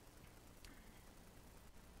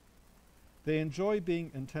 They enjoy being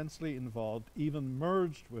intensely involved, even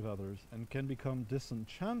merged with others, and can become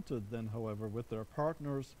disenchanted then, however, with their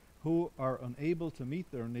partners who are unable to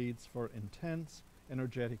meet their needs for intense,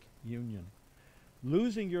 energetic union.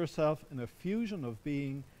 Losing yourself in a fusion of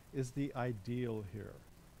being is the ideal here.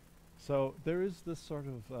 So there is this sort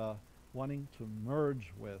of wanting to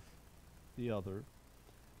merge with the other.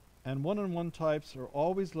 And one-on-one types are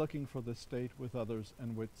always looking for this state with others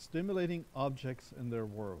and with stimulating objects in their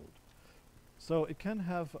world. So it can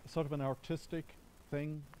have sort of an artistic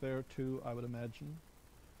thing there too, I would imagine.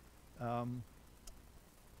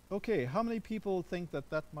 Okay, how many people think that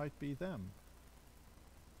that might be them?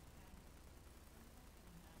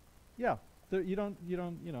 Yeah, you don't, you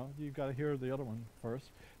know, you've got to hear the other one first.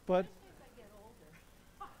 But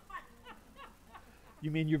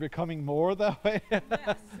you mean you're becoming more that way?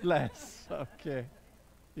 Less. Less, okay.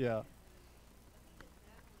 Yeah.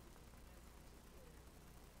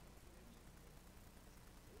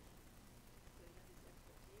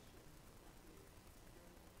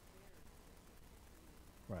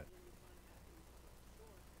 Right.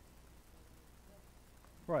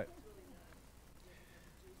 Right.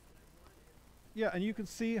 Yeah, and you can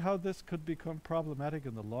see how this could become problematic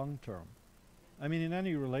in the long term. I mean, in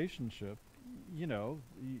any relationship, you know,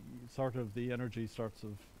 sort of the energy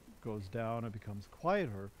goes down and becomes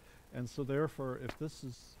quieter. And so therefore, if this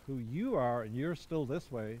is who you are and you're still this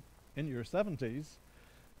way in your 70s,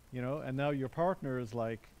 you know, and now your partner is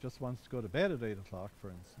like, just wants to go to bed at 8 o'clock,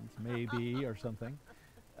 for instance, maybe, or something,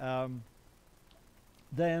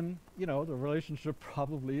 then, you know, the relationship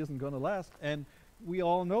probably isn't going to last. And we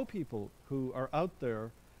all know people who are out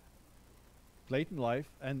there late in life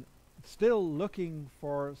and still looking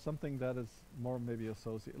for something that is more maybe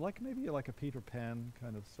associated, like maybe like a Peter Pan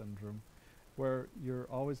kind of syndrome, where you're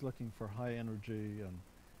always looking for high energy and,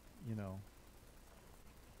 you know.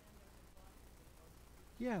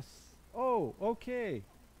 Yes. Oh, okay.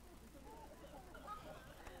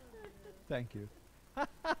 Thank you.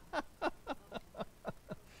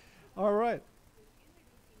 All right.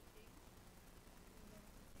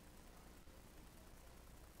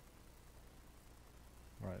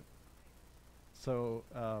 Right. So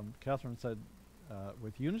Catherine said,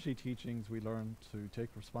 with unity teachings, we learn to take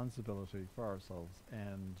responsibility for ourselves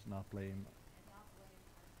and not blame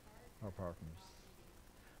our partners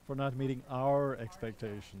for not meeting our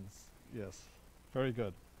expectations. Yes, very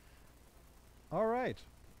good. All right.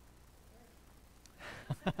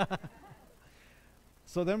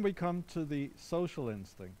 So then we come to the social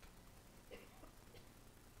instinct.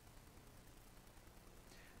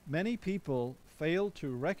 Many people fail to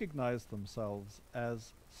recognize themselves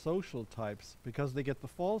as social types because they get the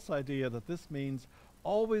false idea that this means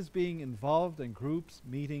always being involved in groups,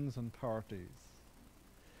 meetings, and parties.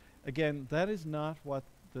 Again, that is not what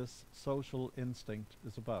this social instinct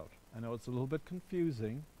is about. I know it's a little bit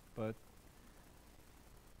confusing, but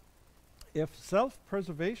if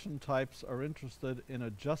self-preservation types are interested in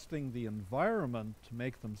adjusting the environment to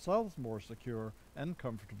make themselves more secure and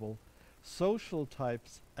comfortable, social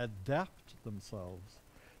types adapt themselves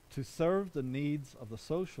to serve the needs of the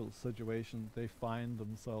social situation they find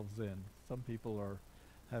themselves in. Some people are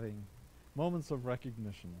having moments of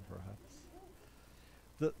recognition,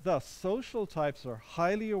 perhaps. Thus, social types are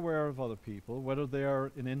highly aware of other people, whether they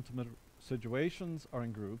are in intimate situations or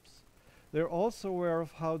in groups. They're also aware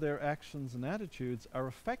of how their actions and attitudes are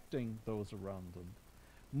affecting those around them.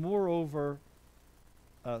 Moreover,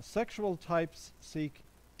 Sexual types seek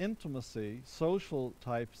intimacy. Social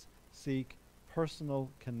types seek personal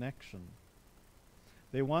connection.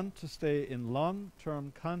 They want to stay in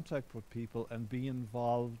long-term contact with people and be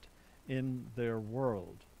involved in their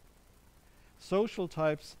world. Social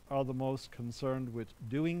types are the most concerned with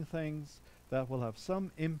doing things that will have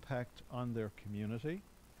some impact on their community,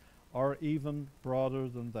 or even broader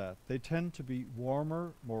than that. They tend to be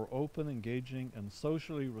warmer, more open, engaging, and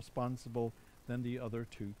socially responsible than the other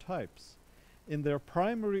two types. In their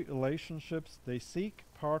primary relationships, they seek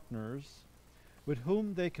partners with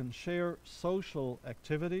whom they can share social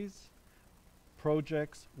activities,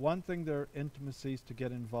 projects, wanting their intimacies to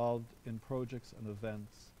get involved in projects and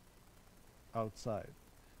events outside.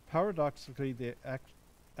 Paradoxically, they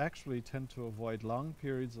actually tend to avoid long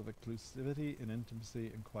periods of exclusivity in intimacy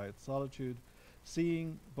and quiet solitude,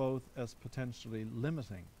 seeing both as potentially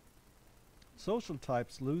limiting. Social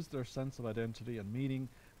types lose their sense of identity and meaning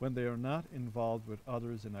when they are not involved with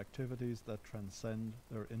others in activities that transcend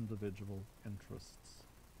their individual interests.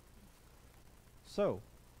 So,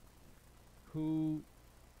 who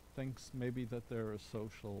thinks maybe that they're a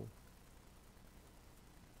social?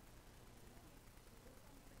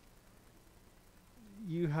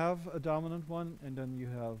 You have a dominant one, and then you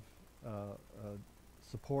have a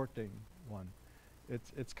supporting one.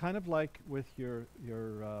 It's kind of like with your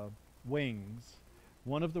wings.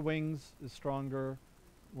 One of the wings is stronger,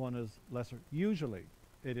 one is lesser. Usually,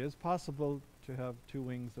 it is possible to have two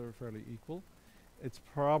wings that are fairly equal. It's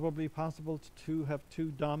probably possible to have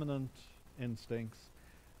two dominant instincts,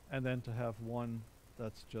 and then to have one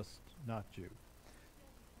that's just not you.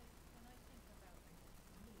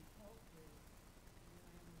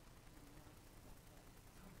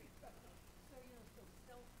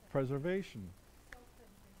 Preservation.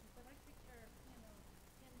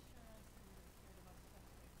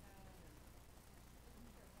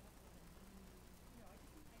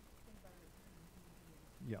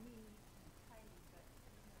 Yeah.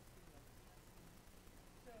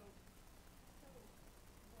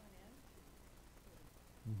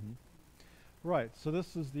 Mm-hmm. Right, so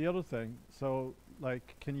this is the other thing. So,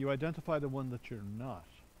 like, can you identify the one that you're not?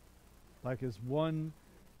 Like, is one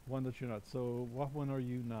that you're not? So, what one are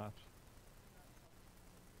you not?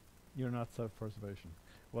 You're not self-preservation.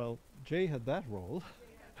 Well, Jay had that role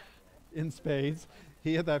in spades.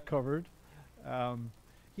 He had that covered.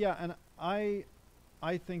 Yeah, and I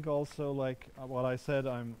think also, like what I said,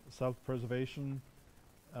 I'm self-preservation.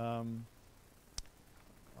 I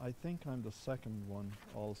think I'm the second one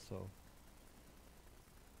also.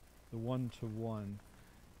 The one-to-one.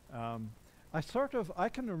 I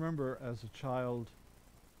can remember as a child,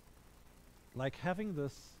 like having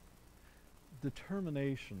this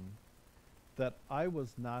determination that I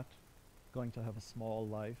was not going to have a small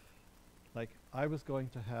life. Like I was going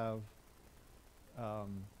to have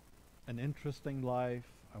an interesting life.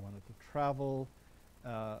 I wanted to travel.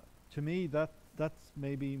 To me, that's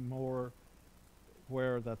maybe more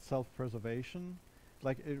where that self-preservation,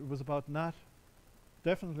 like it was about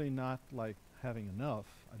definitely not like having enough.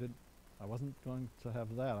 I wasn't going to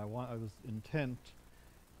have that. I was intent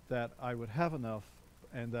that I would have enough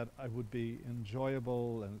and that I would be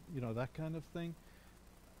enjoyable and that kind of thing.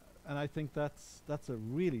 And I think that's a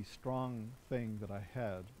really strong thing that I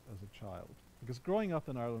had as a child. Because growing up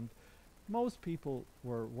in Ireland, most people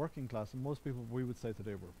were working class, and most people we would say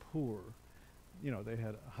today were poor. They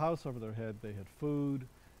had a house over their head, they had food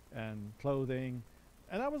and clothing,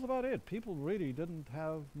 and that was about it. People really didn't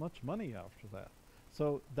have much money after that.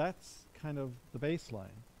 So that's kind of the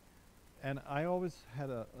baseline. And I always had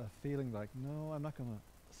a feeling like, no, I'm not going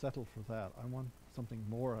to settle for that. I want something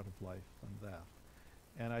more out of life than that.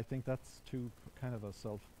 And I think that's kind of a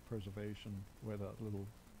self-preservation with a little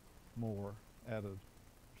more added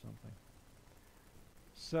or something.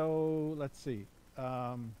 So let's see.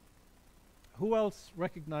 Who else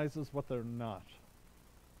recognizes what they're not?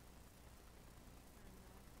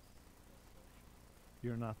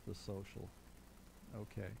 You're not the social.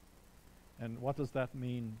 Okay. And what does that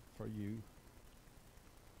mean for you?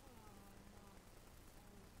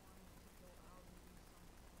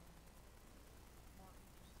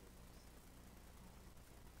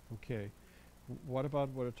 Okay. What about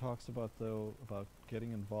what it talks about, though, about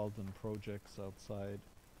getting involved in projects outside?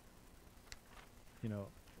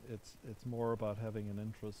 It's more about having an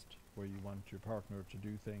interest where you want your partner to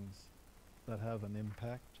do things that have an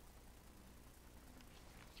impact.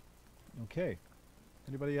 Okay.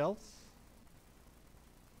 Anybody else?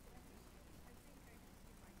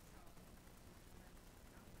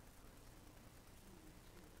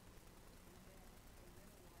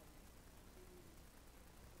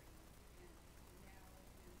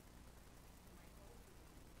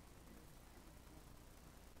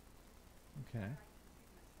 Okay.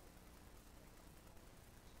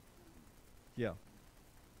 Yeah.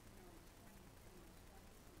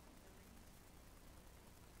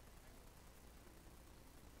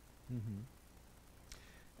 Mm-hmm.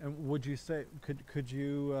 And would you say could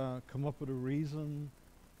you come up with a reason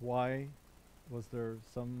why? Was there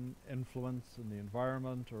some influence in the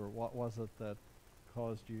environment, or what was it that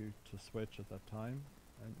caused you to switch at that time?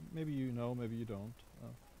 And maybe you know, maybe you don't.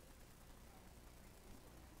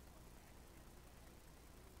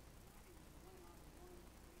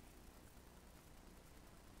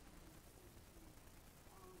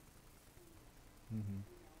 Mm-hmm.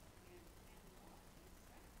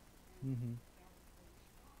 Mm-hmm.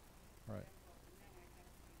 Right.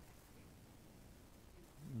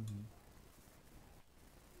 Mm-hmm.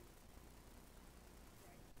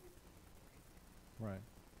 Right.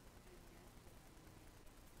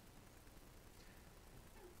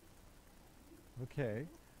 Okay.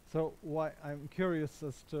 So why I'm curious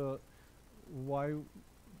as to why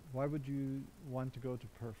why would you want to go to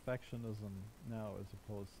perfectionism now as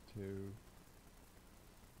opposed to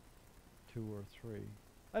two or three?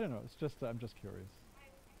 I don't know. It's just I'm just curious.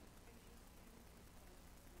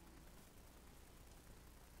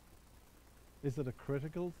 Is it a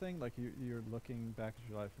critical thing? Like you're looking back at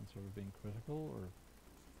your life and sort of being critical, or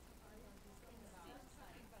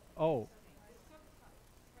oh,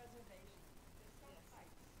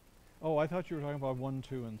 oh, I thought you were talking about one,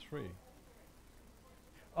 two, and three.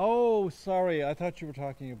 Oh, sorry, I thought you were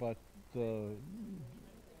talking about the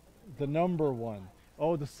the number one.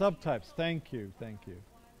 Oh, the subtypes. Thank you, thank you.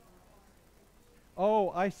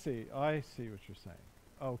 Oh, I see. I see what you're saying.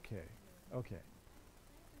 Okay, okay.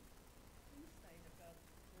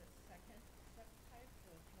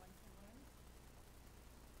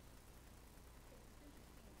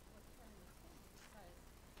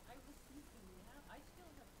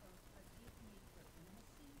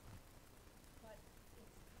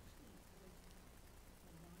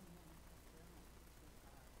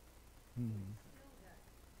 Hmm.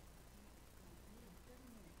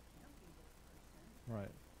 Right,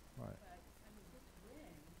 right.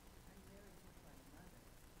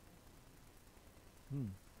 Hmm.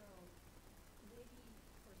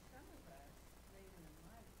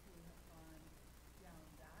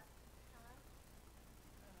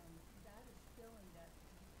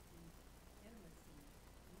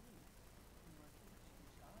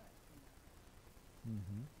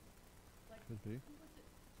 Mm-hmm. Could be.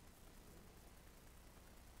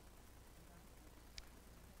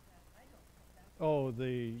 Oh,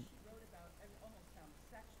 the.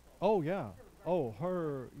 Oh yeah. Oh,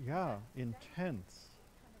 her. Yeah. Intense.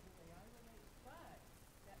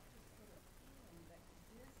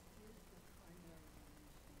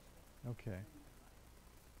 Okay.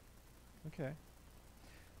 Okay.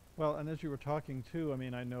 Well, and as you were talking too, I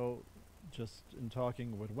mean, I know just in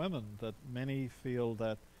talking with women that many feel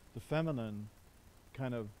that the feminine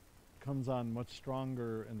kind of comes on much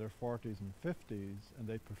stronger in their 40s and 50s, and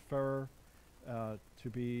they prefer to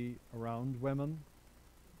be around women,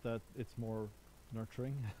 that it's more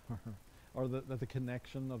nurturing, or that the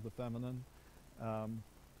connection of the feminine. Um,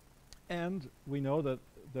 and we know that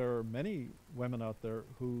there are many women out there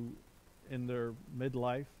who, in their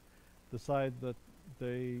midlife, decide that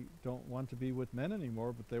they don't want to be with men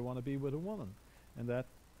anymore, but they want to be with a woman, and that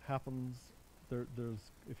happens. There's,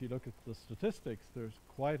 if you look at the statistics, there's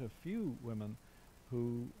quite a few women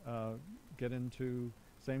who get into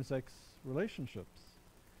same-sex relationships,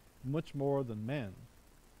 much more than men.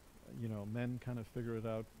 You know, men kind of figure it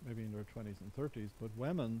out maybe in their 20s and 30s, but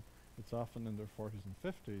women, it's often in their 40s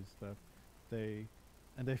and 50s that they,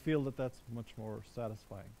 and they feel that that's much more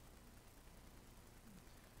satisfying.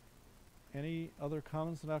 Any other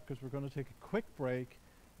comments on that? Because we're going to take a quick break,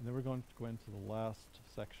 and then we're going to go into the last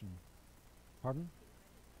section. Pardon?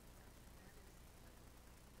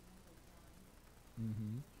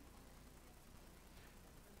 Mm-hmm.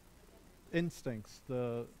 Instincts,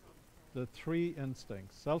 the three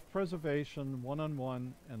instincts: self-preservation,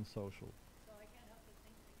 one-on-one, and social.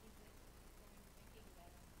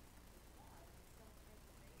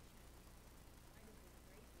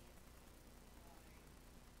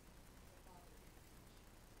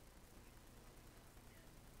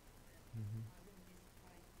 Mm-hmm.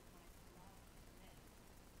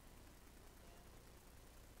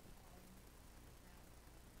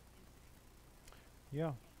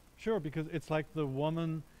 Yeah, sure, because it's like the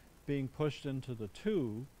woman being pushed into the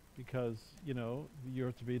two, because, you know,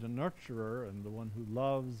 you're to be the nurturer and the one who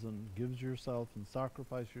loves and gives yourself and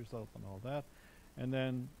sacrifices yourself and all that. And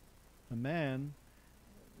then the man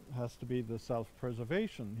has to be the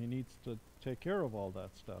self-preservation. He needs to take care of all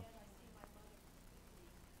that stuff.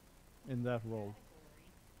 in that role.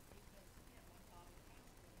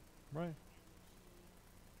 Right,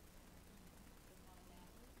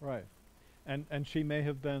 right. And she may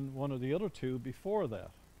have been one of the other two before that,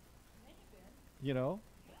 you know?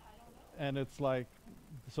 And it's like,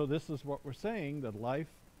 so this is what we're saying, that life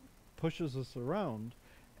pushes us around,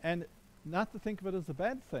 and not to think of it as a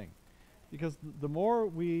bad thing, because the more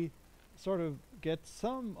we sort of get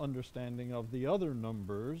some understanding of the other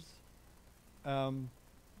numbers,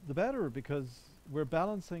 the better, because we're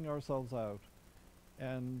balancing ourselves out.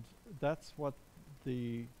 And that's what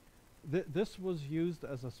the this was used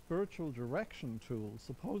as a spiritual direction tool,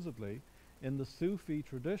 supposedly, in the Sufi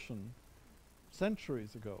tradition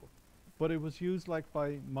centuries ago. But it was used like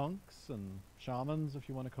by monks and shamans, if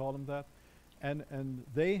you want to call them that. And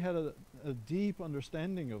they had a deep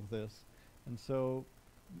understanding of this. And so,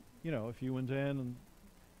 you know, if you went in and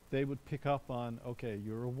they would pick up on, okay,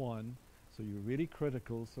 you're a 1, so you're really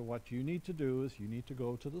critical. So what you need to do is you need to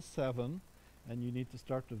go to the 7, and you need to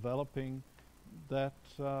start developing that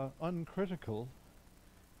uncritical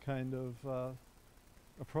kind of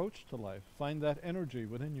approach to life. Find that energy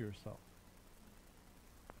within yourself.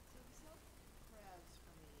 So self-pres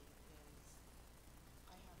for me is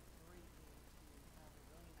I have a great need to have a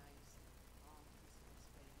really nice, calm, peaceful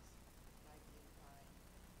space that I can find.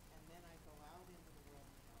 And then I go out into the world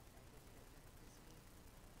and help. I think that gives me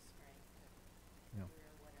strength and Yeah.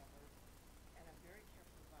 career, whatever. And I'm very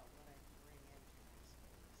careful about what I bring into my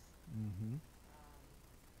space. Mm-hmm.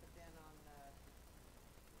 But then on the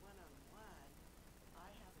one-on-one, I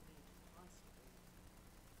have a need to constantly.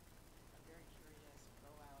 I'm very curious,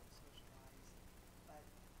 go out, socialize, but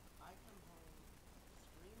I come home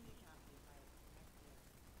extremely happy if I have connected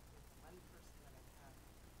with one person that I've had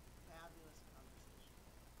fabulous conversation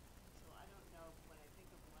with. So I don't know, when I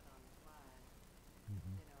think of one-on-one,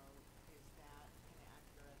 Mm-hmm. you know, is that kind of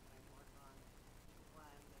accurate that I work on one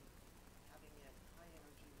and having it high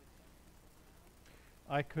energy with 10 people around?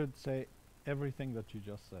 I could say everything that you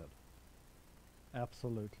just said.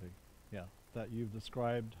 Absolutely. Yeah. That you've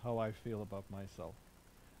described how I feel about myself.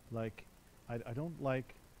 Like, I don't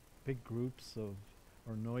like big groups of,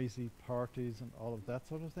 or noisy parties and all of that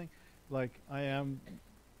sort of thing. Like, I am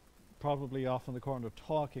probably off in the corner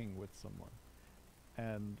talking with someone.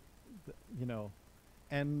 And, you know,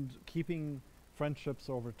 and keeping friendships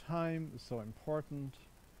over time is so important.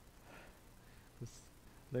 This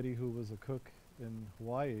lady who was a cook in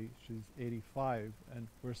Hawaii, she's 85, and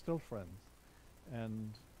we're still friends.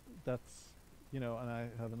 And that's, you know, and I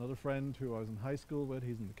have another friend who I was in high school with,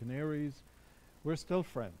 he's in the Canaries. We're still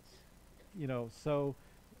friends, you know. So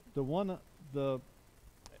the one, how do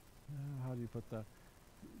you put that?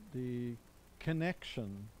 The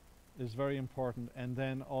connection is very important, and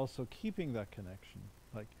then also keeping that connection.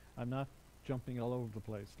 Like, I'm not jumping all over the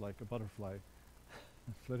place like a butterfly,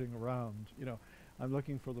 flitting around, you know. I'm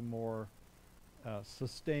looking for the more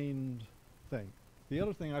sustained thing. The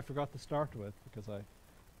other thing I forgot to start with, because I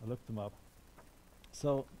looked them up.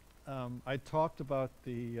 So I talked about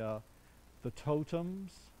the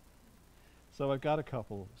totems. So I've got a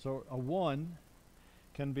couple. So a 1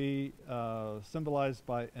 can be symbolized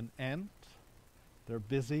by an ant. They're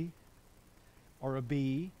busy. Or a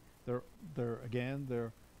bee. The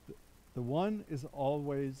 1 is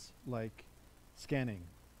always like scanning.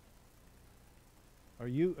 Are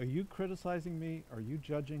you criticizing me? Are you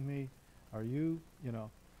judging me? Are you, you know,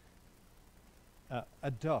 a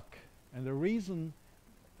duck? And the reason,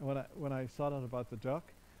 when I saw that about the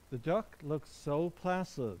duck looks so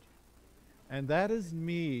placid. And that is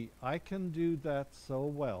me. I can do that so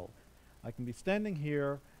well. I can be standing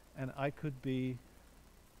here and I could be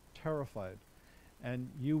terrified. And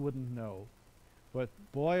you wouldn't know. But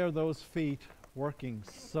boy, are those feet working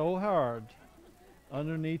so hard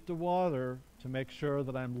underneath the water to make sure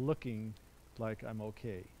that I'm looking like I'm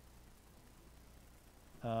okay.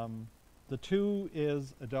 The 2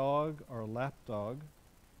 is a dog or a lap dog.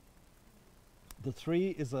 The 3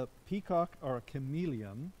 is a peacock or a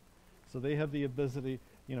chameleon. So they have the ability,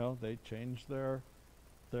 you know, they change their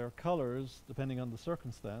colors depending on the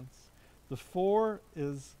circumstance. The 4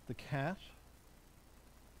 is the cat.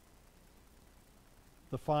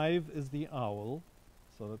 The 5 is the owl,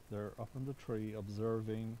 so that they're up in the tree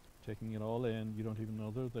observing, taking it all in. You don't even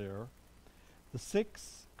know they're there. The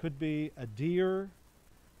 6 could be a deer,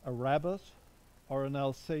 a rabbit, or an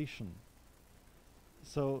Alsatian.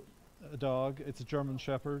 So a dog, it's a German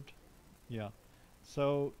Shepherd. Yeah.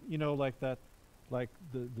 So, you know, like that, like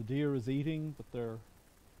the deer is eating, but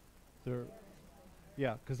they're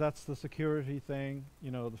yeah, because that's the security thing,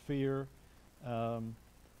 you know, the fear.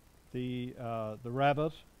 The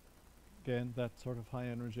rabbit, again, that sort of high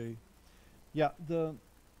energy Yeah, the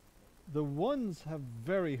ones have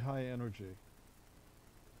very high energy.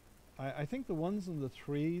 I think the ones and the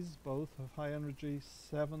threes both have high energy,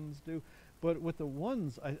 sevens do. But with the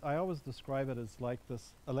ones, I always describe it as like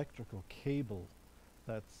this electrical cable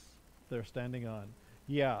that's they're standing on.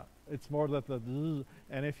 Yeah, it's more that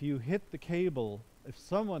and if you hit the cable, if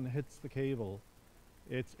someone hits the cable,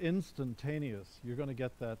 it's instantaneous. You're going to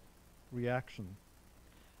get that reaction.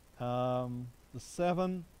 The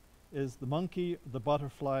seven is the monkey, the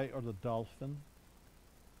butterfly, or the dolphin.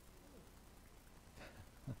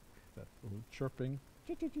 That little chirping,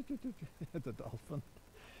 the dolphin.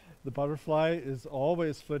 The butterfly is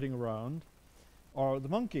always flitting around, or the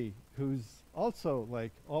monkey, who's also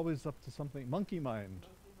like always up to something. Monkey mind.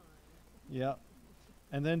 Yeah.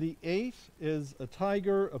 And then the eight is a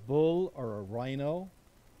tiger, a bull, or a rhino.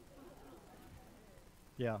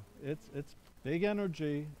 Yeah, it's big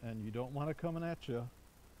energy, and you don't want it coming at you.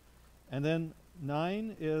 And then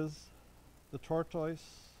nine is the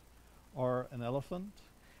tortoise or an elephant.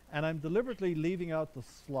 And I'm deliberately leaving out the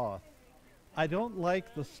sloth. I don't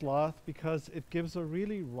like the sloth because it gives a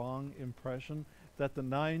really wrong impression that the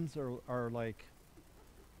nines are like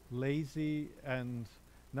lazy and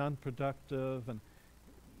non-productive, and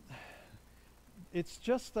it's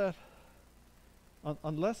just that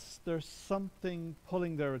unless there's something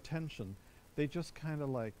pulling their attention, they just kind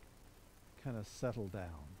of settle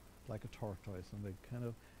down like a tortoise,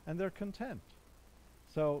 and and they're content.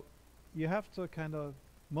 So you have to kind of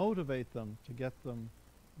motivate them to get them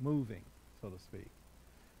moving, so to speak.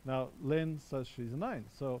 Now, Lynn says she's a nine,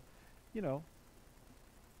 so, you know,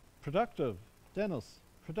 productive. Dennis,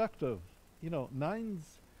 productive. You know, nines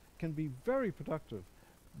can be very productive,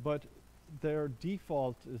 but their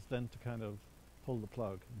default is then to kind of pull the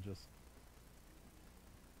plug and just.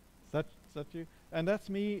 Is that you? And that's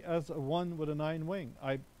me as a one with a nine wing.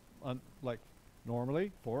 Like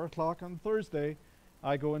normally 4 o'clock on Thursday,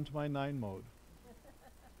 I go into my nine mode.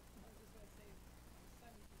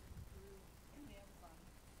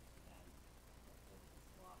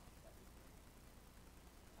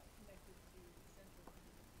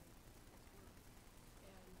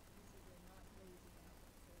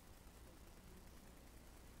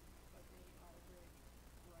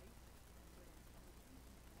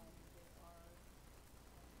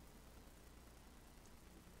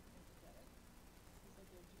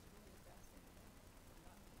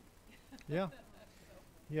 Yeah.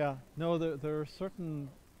 Yeah. No, there are certain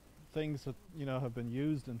things that have been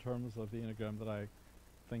used in terms of the Enneagram that I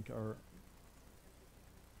think are.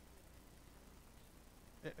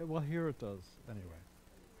 Well, here it does anyway.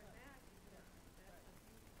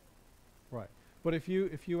 Right. But if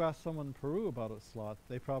you ask someone in Peru about a slot,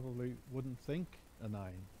 they probably wouldn't think a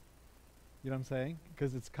nine. You know what I'm saying?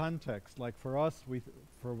 Because it's context. Like for us,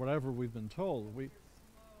 for whatever we've been told,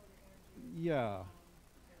 yeah,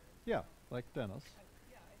 yeah, like Dennis.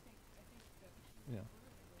 Yeah.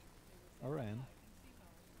 Iran.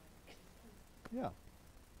 Yeah.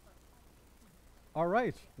 All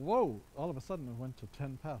right. Whoa. All of a sudden it went to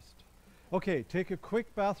 10 past. Okay, take a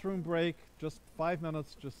quick bathroom break, just 5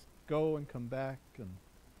 minutes, just go and come back.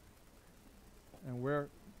 And where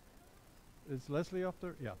is Leslie up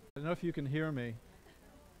there? Yeah. I don't know if you can hear me.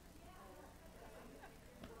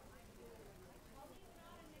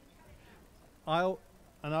 I'll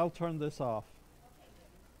turn this off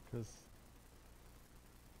because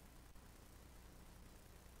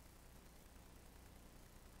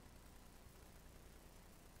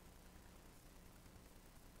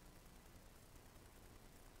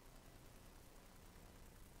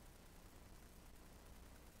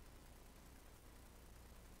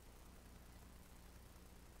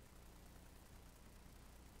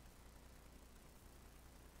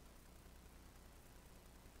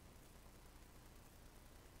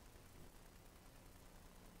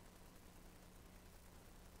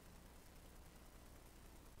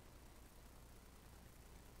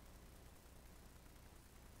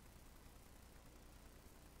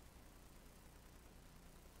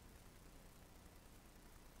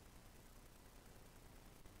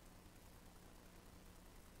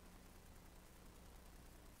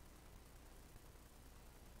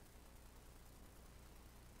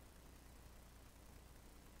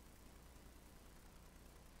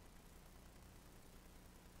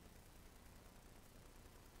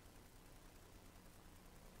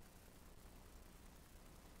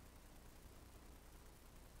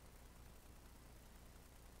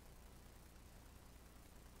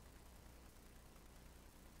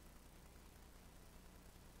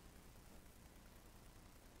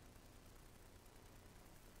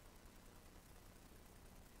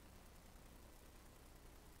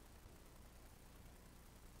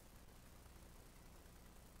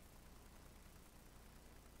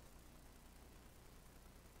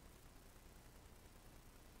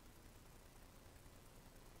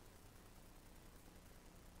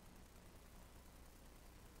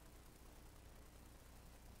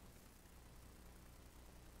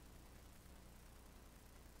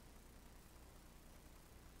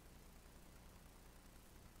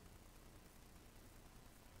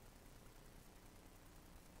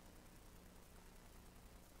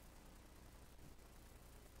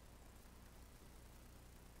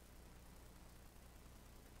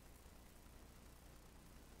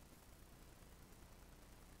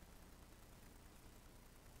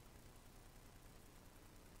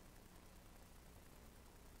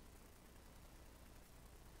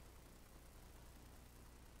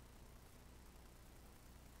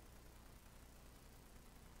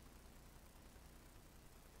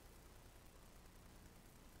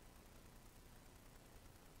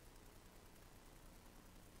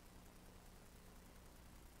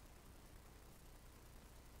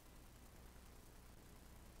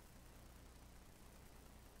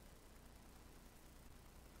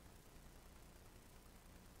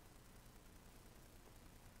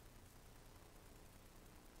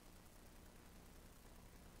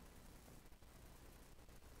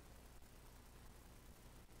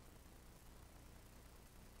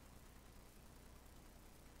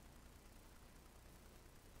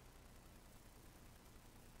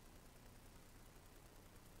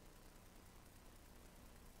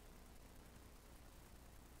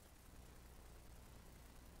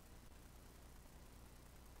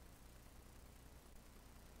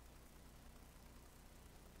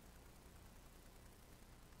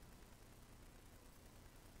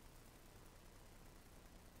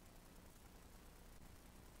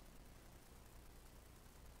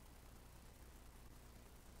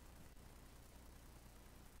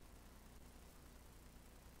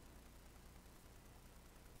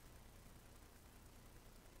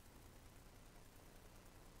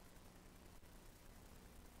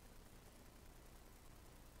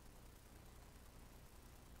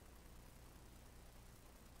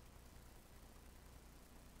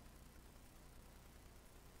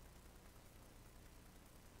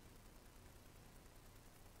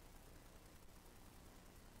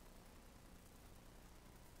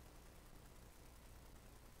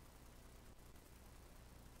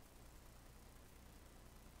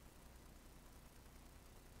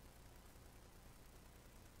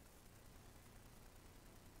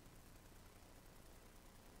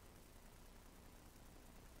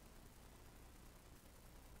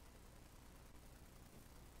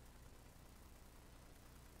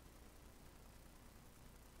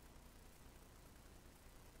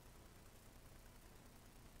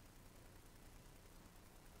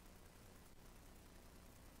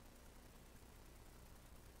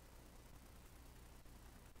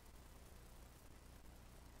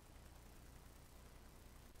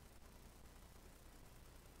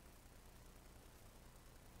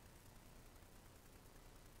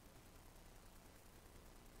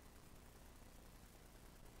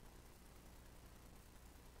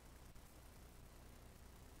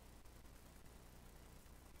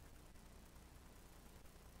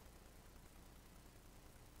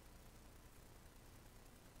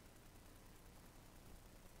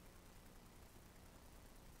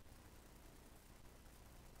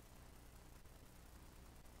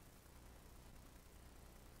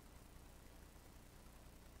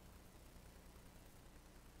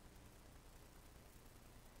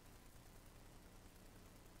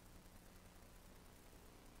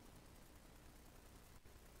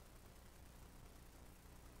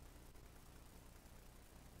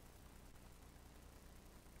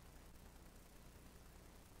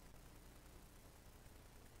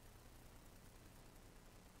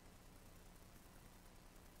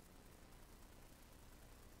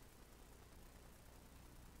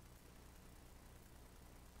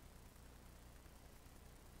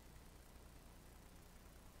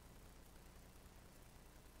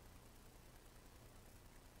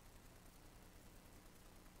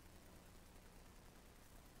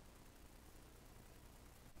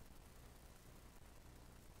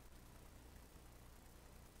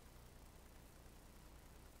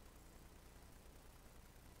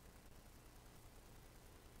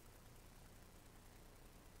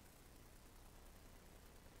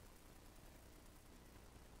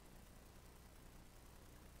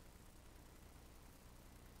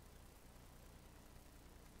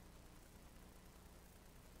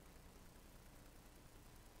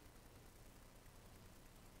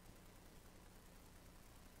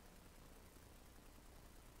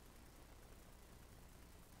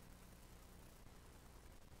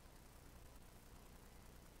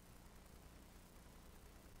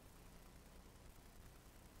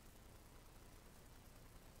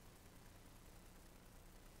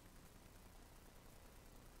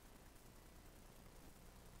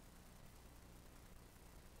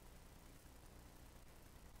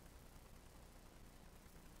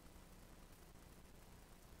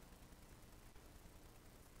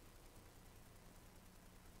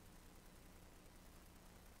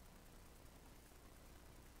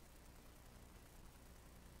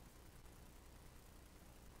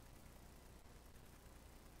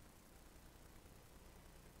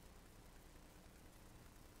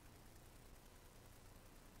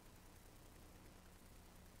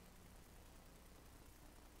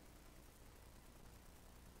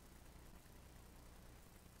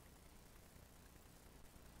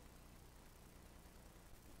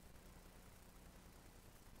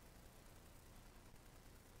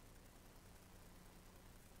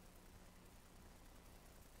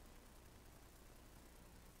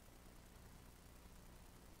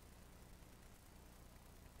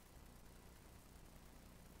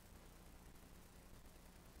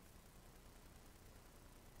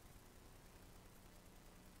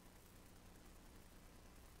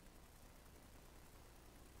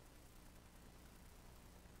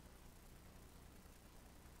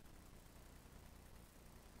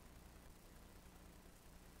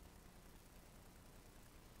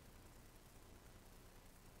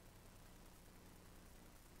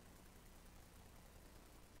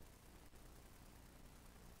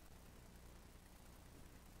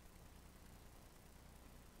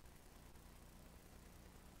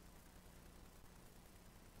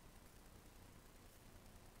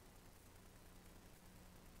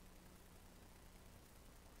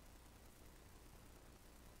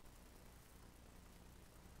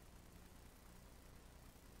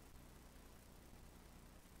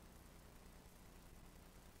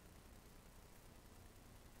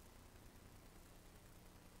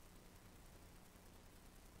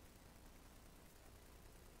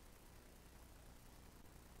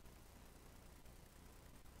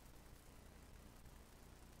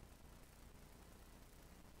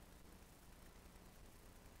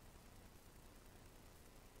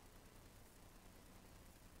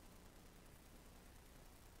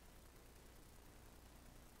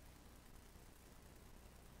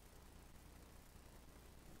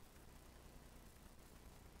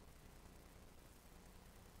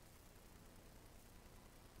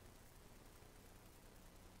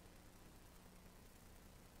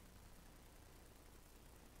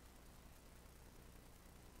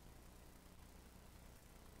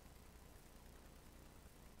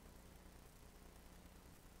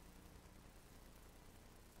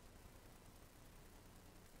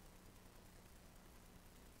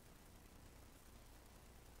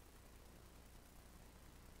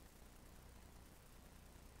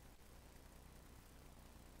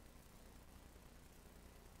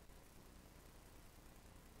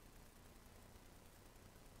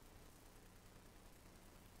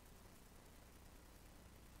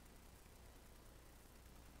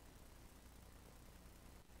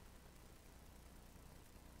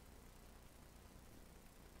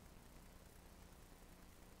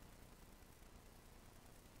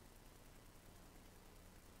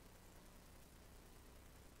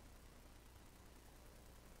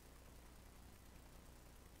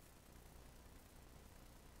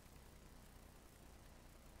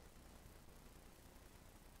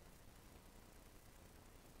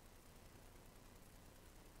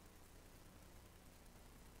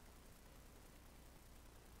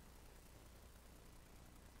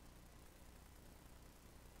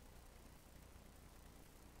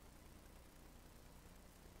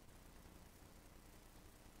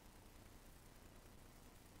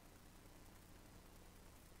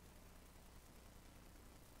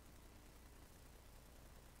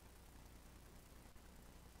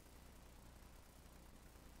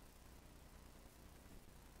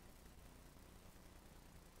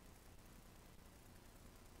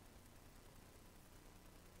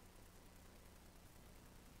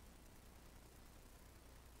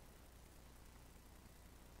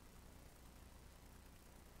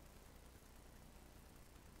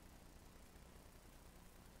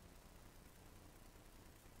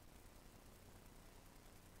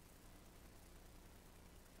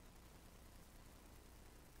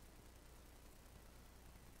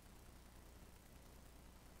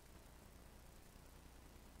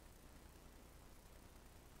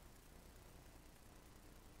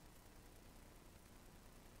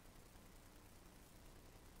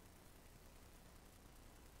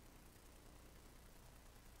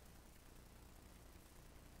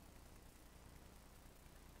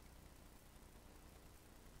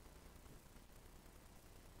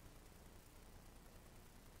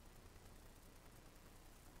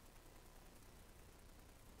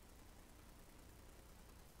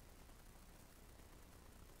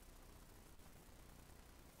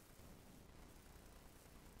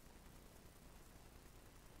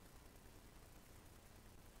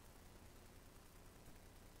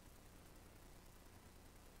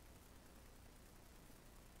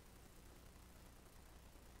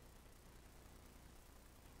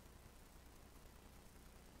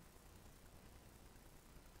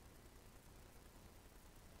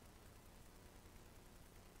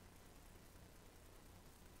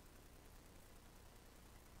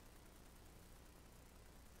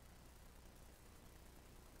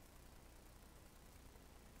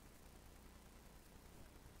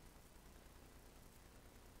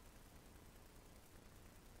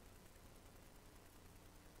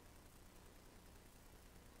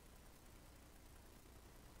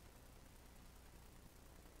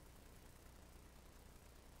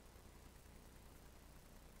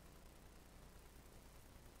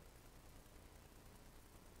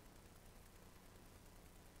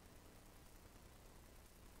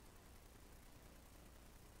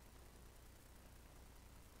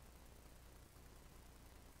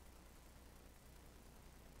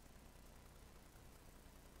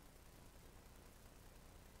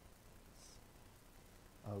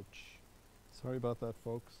Ouch. Sorry about that,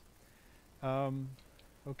 folks.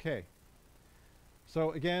 Okay.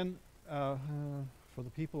 So again, for the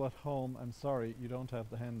people at home, I'm sorry you don't have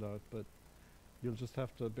the handout, but you'll just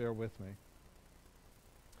have to bear with me.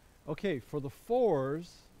 Okay, for the 4s,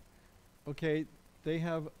 okay, they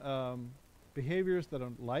have behaviors that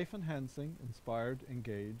are life-enhancing, inspired,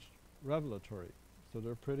 engaged, revelatory. So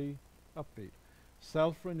they're pretty upbeat.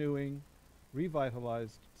 Self-renewing,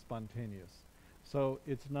 revitalized, spontaneous. So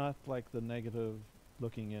it's not like the negative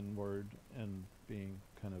looking inward and being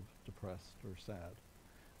kind of depressed or sad.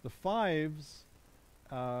 The 5s,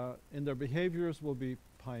 in their behaviors, will be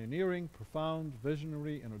pioneering, profound,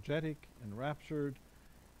 visionary, energetic, enraptured,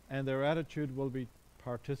 and their attitude will be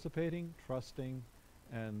participating, trusting,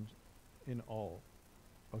 and in awe.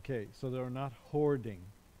 Okay, so they're not hoarding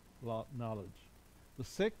knowledge. The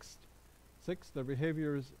 6th, their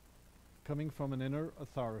behavior is coming from an inner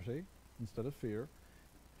authority instead of fear,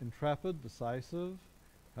 intrepid, decisive,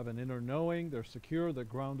 have an inner knowing, they're secure, they're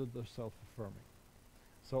grounded, they're self-affirming.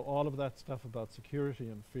 So all of that stuff about security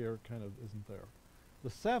and fear kind of isn't there. The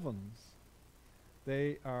 7s,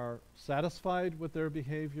 they are satisfied with their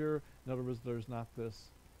behavior. In other words, there's not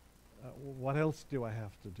this, what else do I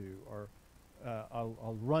have to do? Or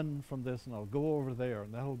I'll run from this and I'll go over there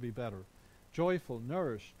and that'll be better. Joyful,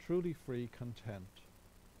 nourished, truly free, content.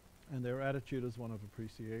 And their attitude is one of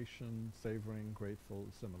appreciation, savoring, grateful,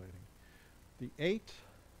 assimilating. The 8,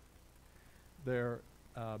 their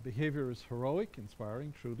behavior is heroic,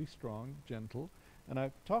 inspiring, truly strong, gentle. And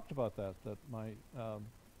I've talked about that my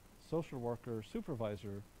social worker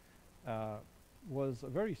supervisor was a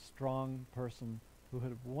very strong person who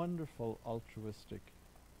had wonderful altruistic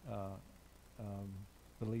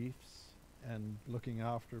beliefs and looking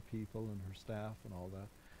after people and her staff and all that.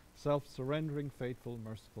 Self-surrendering, faithful,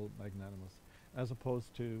 merciful, magnanimous, as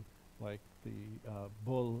opposed to like the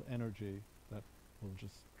bull energy that will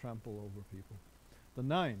just trample over people. The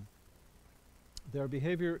 9, their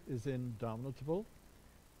behavior is indomitable,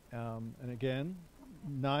 and again,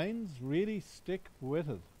 9s really stick with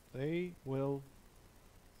it. They will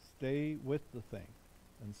stay with the thing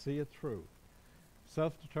and see it through.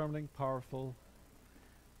 Self-determining, powerful,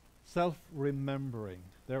 self-remembering.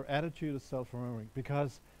 Their attitude is self-remembering,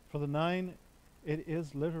 because for the 9, it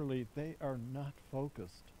is literally, they are not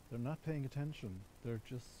focused. They're not paying attention. They're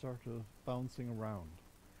just sort of bouncing around.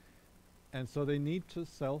 And so they need to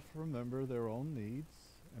self-remember their own needs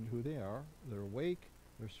and who they are. They're awake,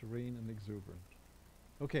 they're serene and exuberant.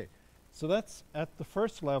 Okay, so that's at the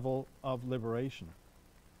first level of liberation.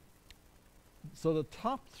 So the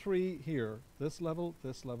top 3 here, this level,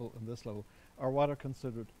 and this level, are what are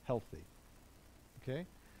considered healthy. Okay?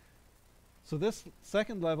 So this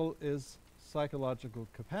second level is psychological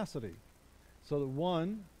capacity. So the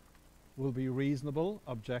 1 will be reasonable,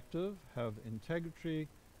 objective, have integrity,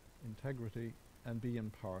 and be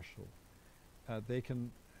impartial. They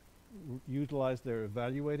can utilize their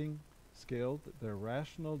evaluating skill, they're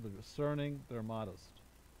rational, they're discerning, they're modest.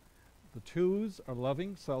 The 2s are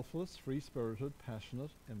loving, selfless, free-spirited,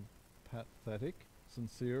 passionate, empathetic,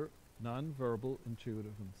 sincere, non-verbal,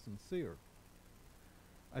 intuitive, and sincere.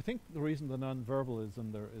 I think the reason the non-verbal is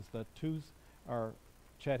in there is that 2s are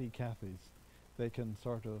chatty Cathys. They can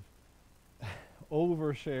sort of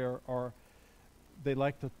overshare, or they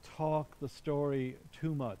like to talk the story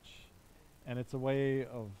too much, and it's a way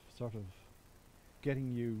of sort of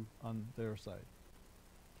getting you on their side.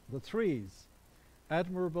 The 3s,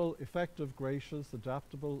 admirable, effective, gracious,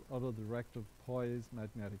 adaptable, auto-directive, poised,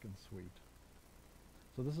 magnetic, and sweet.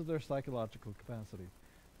 So this is their psychological capacity.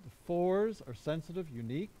 The 4s are sensitive,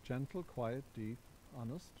 unique, gentle, quiet, deep,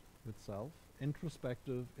 honest with self,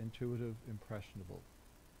 introspective, intuitive, impressionable.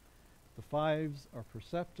 The 5s are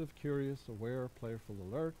perceptive, curious, aware, playful,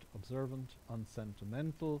 alert, observant,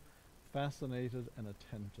 unsentimental, fascinated, and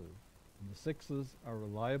attentive. And the 6s are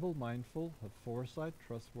reliable, mindful, have foresight,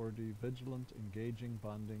 trustworthy, vigilant, engaging,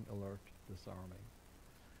 bonding, alert, disarming.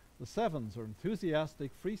 The 7s are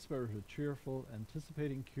enthusiastic, free-spirited, cheerful,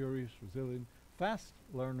 anticipating, curious, resilient, fast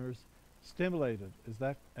learners, stimulated. Is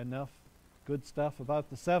that enough good stuff about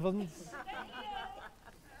the 7s?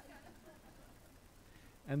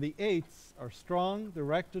 And the 8s are strong,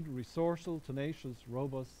 directed, resourceful, tenacious,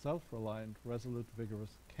 robust, self-reliant, resolute,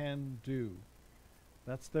 vigorous, can-do.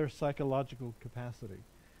 That's their psychological capacity.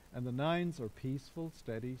 And the 9s are peaceful,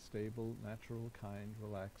 steady, stable, natural, kind,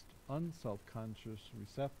 relaxed, unself-conscious,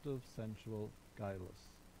 receptive, sensual, guileless.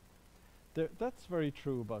 That's very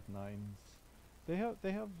true about 9s.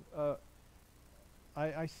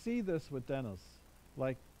 I see this with Dennis.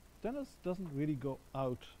 Like, Dennis doesn't really go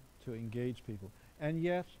out to engage people. And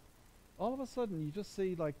yet, all of a sudden you just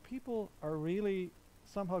see like people are really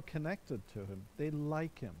somehow connected to him. They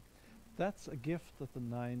like him. That's a gift that the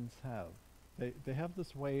nines have. They have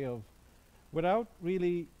this way of, without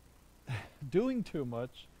really doing too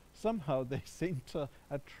much, somehow they seem to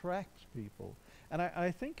attract people. And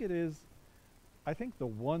I think it is, I think the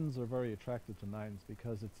ones are very attracted to nines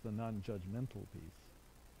because it's the non-judgmental piece,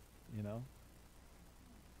 you know?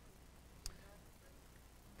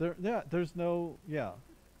 There's no,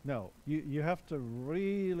 no. You have to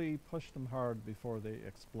really push them hard before they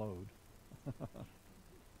explode.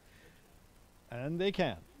 And they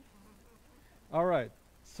can. All right,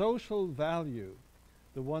 social value.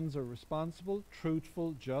 The ones are responsible,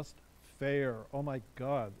 truthful, just, fair. Oh my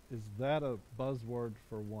God, is that a buzzword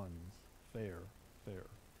for ones? Fair, fair.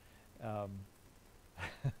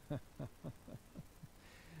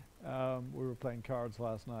 We were playing cards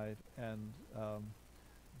last night, and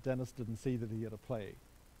Dennis didn't see that he had a play.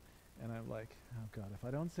 And I'm like, oh God, if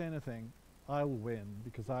I don't say anything, I'll win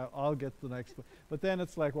because I'll get the next one. But then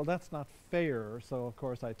it's like, well, that's not fair. So of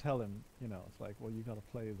course I tell him, you know, it's like, well, you got to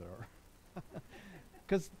play there.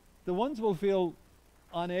 Because the ones will feel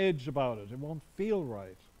on edge about it. It won't feel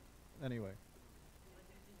right. Anyway.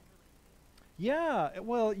 Yeah,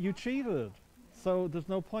 well, you cheated. So there's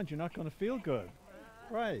no point. You're not going to feel good.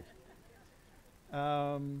 Right.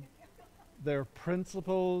 They're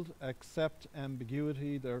principled, accept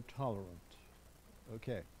ambiguity, they're tolerant.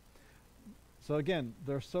 Okay. So again,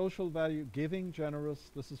 their social value, giving,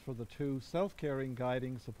 generous, this is for the two, self-caring,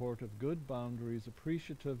 guiding, supportive, good boundaries,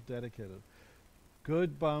 appreciative, dedicated.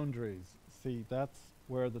 Good boundaries. See, that's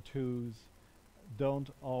where the twos don't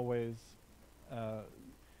always,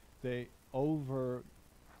 they over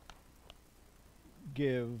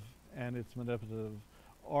give and it's manipulative,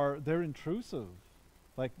 or they're intrusive,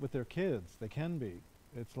 like with their kids, they can be.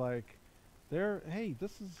 It's like, hey,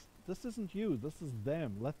 this isn't you, this is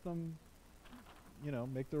them. Let them, you know,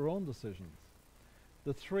 make their own decisions.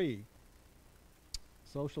 The three,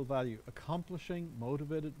 social value, accomplishing,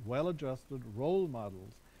 motivated, well-adjusted, role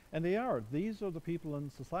models. And they are. These are the people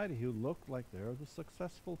in society who look like they're the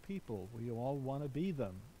successful people. We all want to be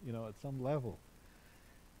them, you know, at some level.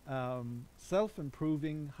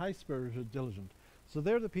 Self-improving, high-spirited, diligent. So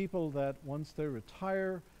they're the people that once they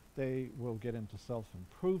retire, they will get into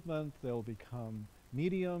self-improvement, they'll become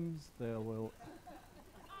mediums, they will...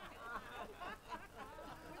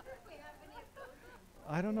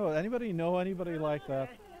 I don't know, anybody know anybody like that?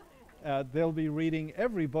 They'll be reading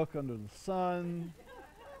every book under the sun.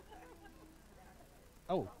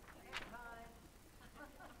 Oh.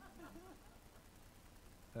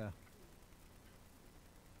 Huh?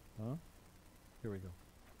 Here we go.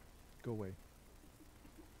 Go away.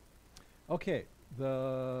 Okay,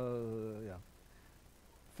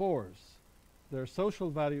 fours. Their social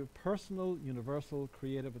value, personal, universal,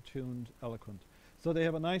 creative, attuned, eloquent. So they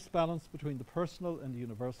have a nice balance between the personal and the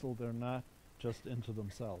universal. They're not just into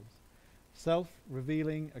themselves.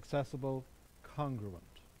 Self-revealing, accessible, congruent.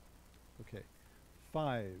 Okay.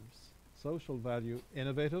 Fives. Social value,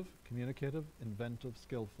 innovative, communicative, inventive,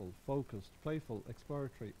 skillful, focused, playful,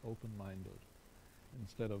 exploratory, open-minded,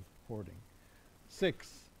 instead of hoarding.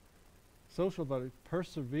 Six. Social value,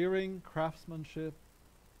 persevering, craftsmanship,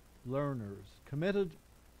 learners, committed,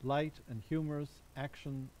 light and humorous,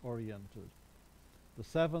 action-oriented. The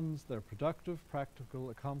sevens, they're productive,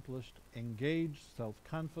 practical, accomplished, engaged,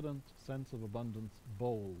 self-confident, sense of abundance,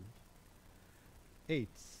 bold.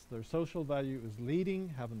 Eights, their social value is leading,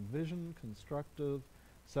 having vision, constructive,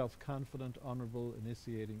 self-confident, honorable,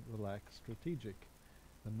 initiating, relaxed, strategic.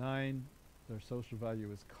 The nine, their social value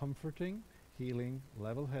is comforting, healing,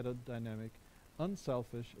 level-headed, dynamic,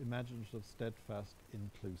 unselfish, imaginative, steadfast,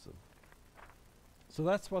 inclusive. So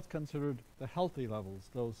that's what's considered the healthy levels,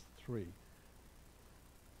 those three.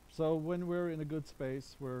 So when we're in a good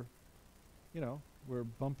space, we're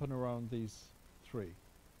bumping around these three.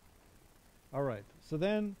 All right, so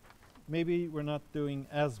then maybe we're not doing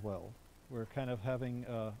as well. We're kind of having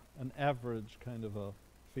an average kind of a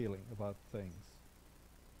feeling about things.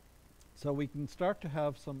 So we can start to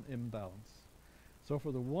have some imbalance. So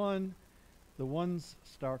for the ones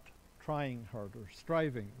start trying harder,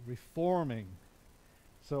 striving, reforming.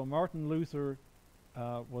 So Martin Luther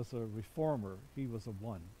was a reformer. He was a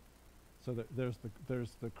one. So there's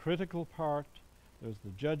the critical part, there's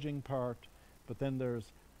the judging part, but then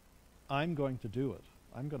there's, I'm going to do it.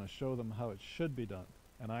 I'm going to show them how it should be done,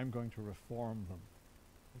 and I'm going to reform them.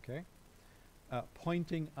 Okay?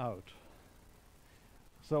 Pointing out.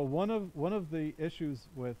 So one of the issues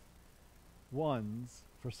with ones,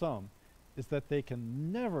 for some, is that they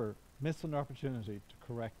can never miss an opportunity to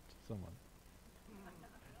correct someone.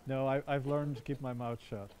 No, I've learned to keep my mouth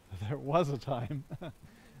shut. There was a time.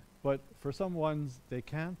 But for some ones, they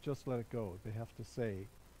can't just let it go. They have to say,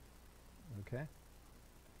 okay?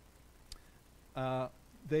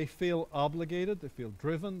 They feel obligated, they feel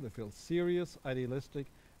driven, they feel serious, idealistic,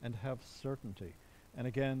 and have certainty. And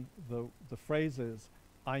again, the phrase is,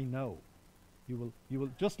 I know. You will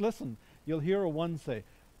just listen. You'll hear a one say,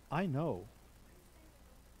 I know.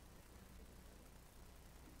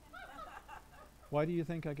 Why do you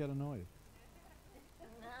think I get annoyed?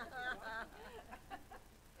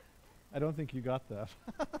 I don't think you got that.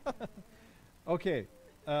 Okay.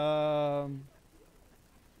 I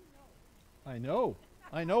know.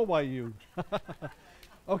 I know why you.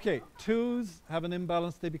 Okay, twos have an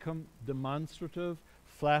imbalance. They become demonstrative,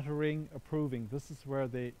 flattering, approving. This is where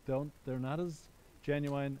they're not as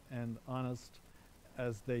genuine and honest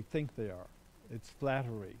as they think they are. It's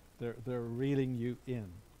flattery. They're reeling you in,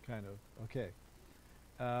 kind of. Okay.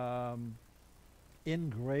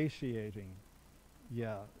 Ingratiating.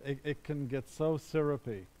 Yeah, it can get so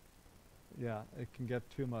syrupy. Yeah, it can get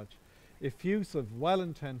too much. Effusive,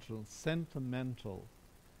 well-intentioned, sentimental.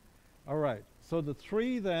 All right, so the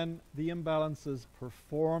three then, the imbalance is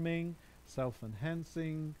performing,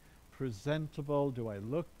 self-enhancing, presentable, do I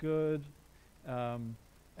look good, and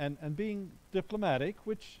being diplomatic,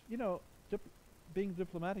 which, you know, being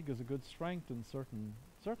diplomatic is a good strength in certain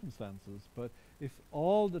circumstances, but if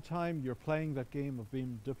all the time you're playing that game of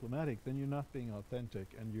being diplomatic, then you're not being authentic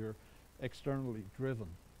and you're externally driven.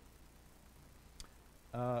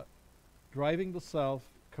 Driving the self,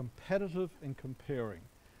 competitive in comparing.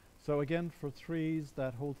 So again, for threes,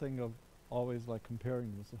 that whole thing of always like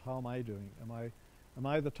comparing themselves. How am I doing? Am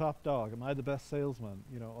I the top dog? Am I the best salesman?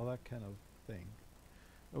 You know, all that kind of thing.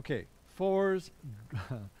 Okay, fours,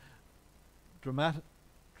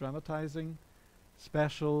 dramatizing,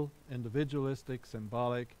 special, individualistic,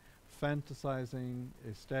 symbolic, fantasizing,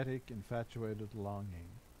 aesthetic, infatuated, longing.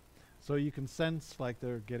 So you can sense like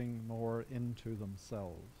they're getting more into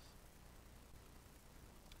themselves.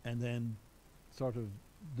 And then sort of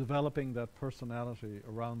developing that personality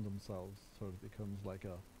around themselves sort of becomes like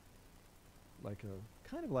a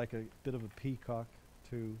kind of like a bit of a peacock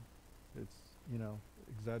too. It's, you know,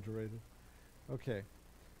 exaggerated. Okay.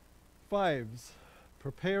 Fives,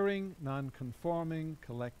 preparing, non-conforming,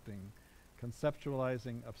 collecting,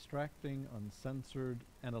 conceptualizing, abstracting, uncensored,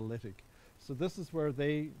 analytic. So this is where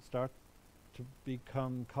they start to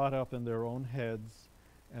become caught up in their own heads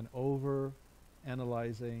and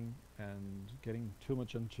over-analyzing and getting too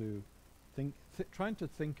much into trying to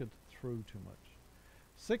think it through too much.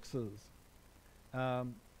 Sixes,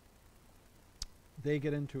 they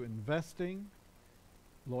get into investing,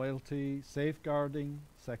 loyalty, safeguarding,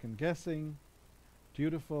 second-guessing,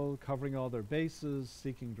 dutiful, covering all their bases,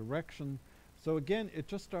 seeking direction. So again, it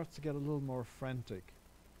just starts to get a little more frantic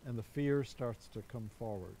and the fear starts to come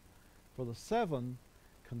forward. For the seven,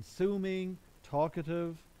 consuming,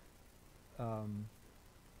 talkative,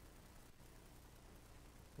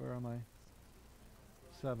 where am I?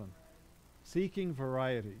 Seven. Seeking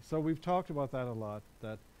variety. So we've talked about that a lot,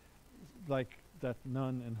 that like that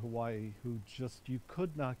nun in Hawaii who just, you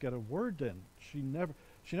could not get a word in. She never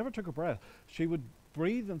took a breath. She would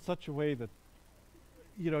breathe in such a way that,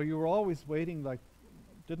 you know, you were always waiting, like,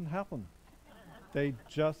 didn't happen. They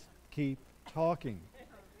just keep talking.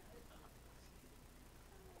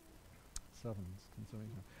 Sevens, consuming.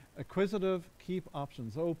 Acquisitive, keep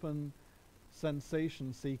options open,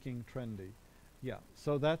 sensation-seeking, trendy. Yeah,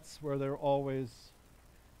 so that's where they're always,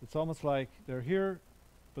 it's almost like they're here,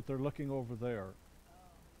 but they're looking over there.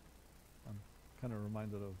 I'm kind of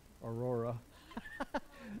reminded of Aurora.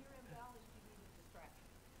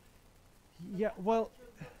 Yeah, well,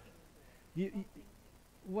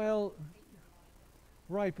 well,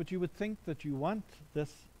 right, but you would think that you want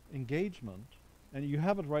this engagement, and you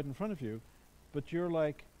have it right in front of you, but you're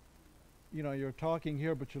like, you know, you're talking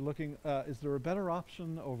here, but you're looking, is there a better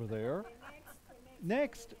option over there?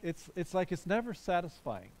 Next, it's like it's never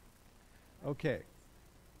satisfying. Okay.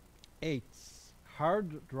 Eights,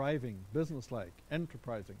 hard driving, businesslike,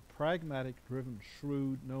 enterprising, pragmatic, driven,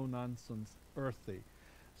 shrewd, no nonsense, earthy.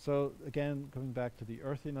 So again, coming back to the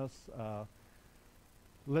earthiness,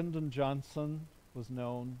 Lyndon Johnson was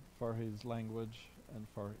known for his language and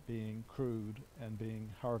for being crude and being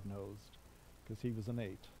hard-nosed, because he was an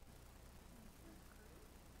 8.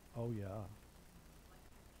 Oh yeah.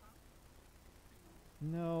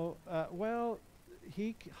 No, well,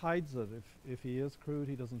 he hides it. If he is crude,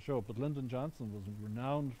 he doesn't show it. But Lyndon Johnson was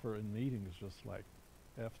renowned for in meetings just like,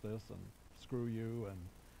 F this and screw you and,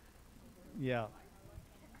 yeah.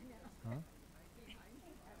 Huh?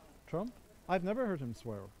 Trump? I've never heard him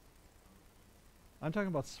swear. I'm talking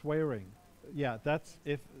about swearing. Yeah, that's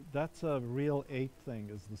a real 8 thing,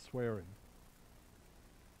 is the swearing.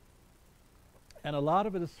 And a lot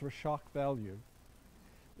of it is for shock value.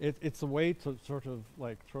 It's a way to sort of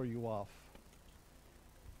like throw you off.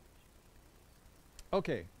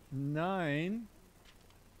 Okay, 9.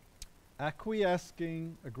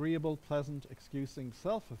 Acquiescing, agreeable, pleasant, excusing,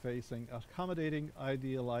 self-effacing, accommodating,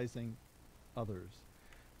 idealizing others.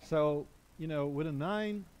 So, you know, with a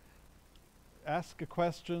 9, ask a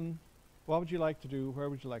question. What would you like to do? Where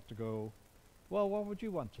would you like to go? Well, what would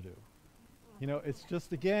you want to do? You know, it's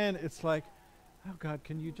just, again, it's like, oh God,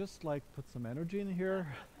 can you just like put some energy in here?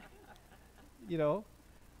 You know?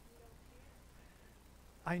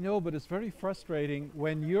 I know, but it's very frustrating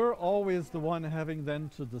when you're always the one having then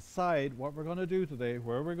to decide what we're going to do today,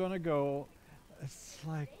 where we're going to go. It's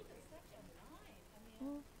like,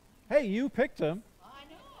 hey, you picked him.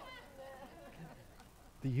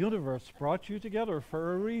 The universe brought you together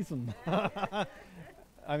for a reason.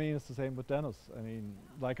 I mean, it's the same with Dennis. I mean,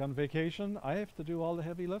 like on vacation, I have to do all the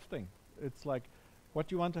heavy lifting. It's like, what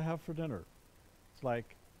do you want to have for dinner? It's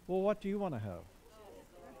like, well, what do you want to have?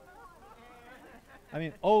 I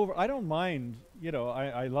mean, I don't mind, you know,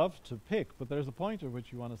 I love to pick, but there's a point at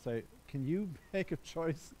which you want to say, can you make a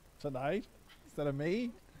choice tonight instead of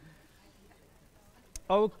me?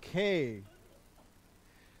 Okay.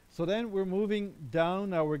 So then we're moving down.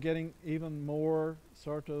 Now we're getting even more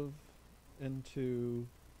sort of into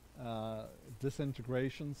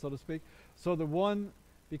disintegration, so to speak. So the 1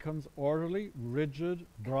 becomes orderly, rigid,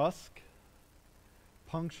 brusque,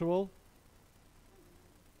 punctual.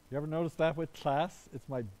 You ever notice that with class? It's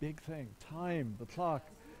my big thing. Time, the clock.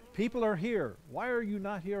 People are here. Why are you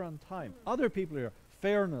not here on time? Other people are here.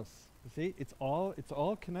 Fairness. You see, it's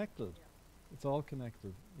all connected. It's all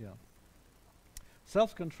connected. Yeah.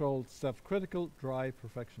 Self-controlled, self-critical, dry,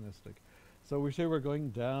 perfectionistic. So we say we're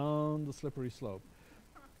going down the slippery slope.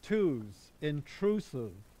 2s,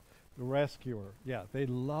 intrusive, the rescuer. Yeah, they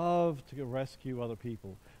love to rescue other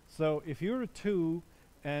people. So if you're a 2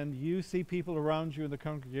 and you see people around you in the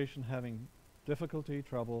congregation having difficulty,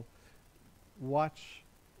 trouble, watch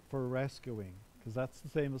for rescuing, because that's the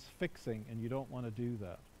same as fixing, and you don't want to do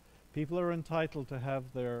that. People are entitled to have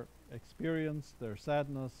their experience, their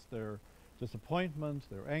sadness, their disappointment,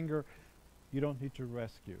 their anger. You don't need to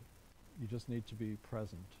rescue. You just need to be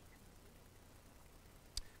present.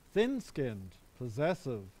 Thin-skinned,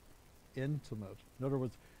 possessive, intimate. In other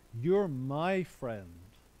words, you're my friend.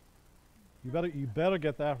 You better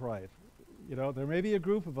get that right. You know, there may be a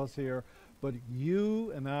group of us here, but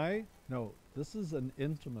you and I, no, this is an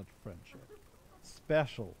intimate friendship.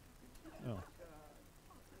 Special. Oh.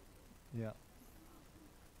 Yeah.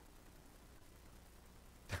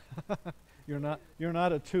 You're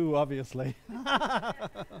not a 2, obviously.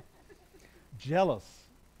 Jealous.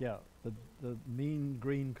 Yeah, the mean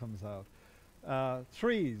green comes out.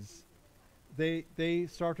 3s, they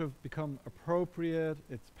sort of become appropriate,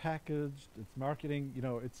 it's packaged, it's marketing, you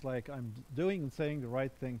know, it's like I'm doing and saying the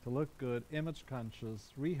right thing to look good, image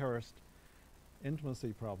conscious, rehearsed,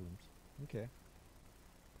 intimacy problems. Okay.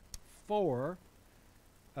 4,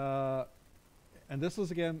 and this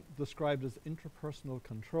is again described as interpersonal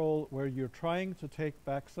control, where you're trying to take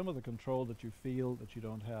back some of the control that you feel that you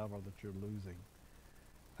don't have or that you're losing.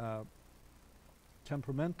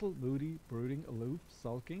 Temperamental, moody, brooding, aloof,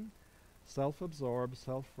 sulking, self-absorbed,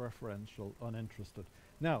 self-referential, uninterested.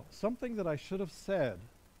 Now, something that I should have said,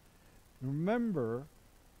 remember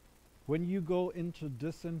when you go into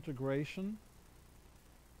disintegration,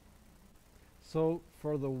 so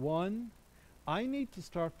for the 1, I need to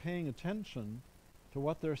start paying attention to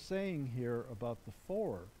what they're saying here about the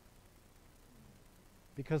 4,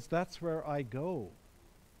 because that's where I go.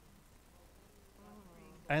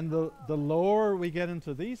 And the lower we get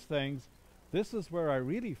into these things, this is where I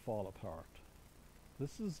really fall apart.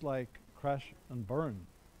 This is like crash and burn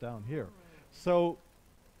down here. So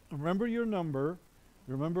remember your number,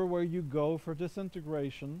 remember where you go for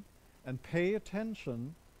disintegration, and pay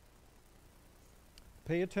attention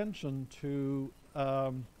to,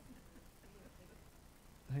 hang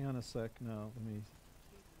on a sec now, let me,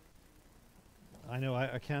 I know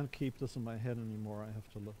I can't keep this in my head anymore, I have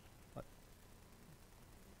to look.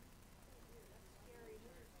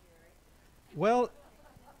 Well,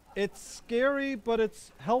 it's scary, but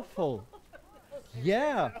it's helpful.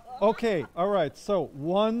 Yeah. Okay. All right. So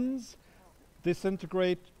 1s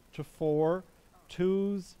disintegrate to 4,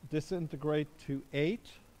 2s disintegrate to 8,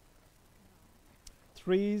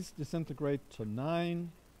 3s disintegrate to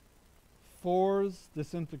 9, 4s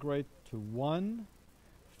disintegrate to 1,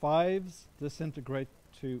 5s disintegrate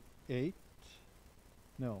to 8,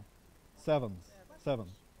 No. Sevens.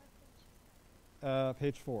 Seven.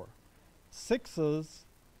 Page 4. Sixes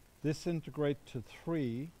disintegrate to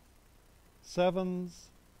 3. Sevens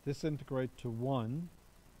disintegrate to 1.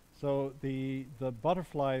 So the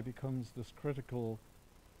butterfly becomes this critical.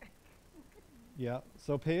 Yeah.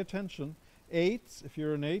 So pay attention. Eights, if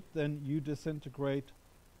you're an 8, then you disintegrate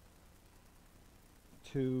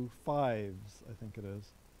to 5s, I think it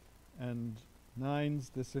is. And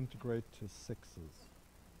 9s disintegrate to 6s.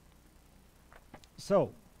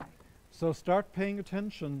 So start paying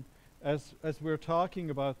attention as we're talking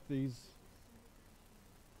about these.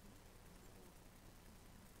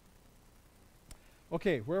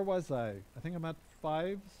 Okay, where was I? I think I'm at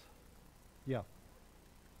 5s. Yeah.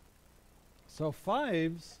 So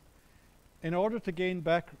 5s, in order to gain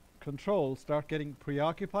back control, start getting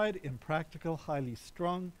preoccupied, impractical, highly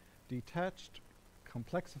strung, detached,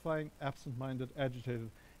 complexifying, absent-minded, agitated,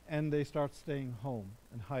 and they start staying home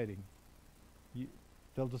and hiding.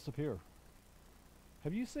 They'll disappear.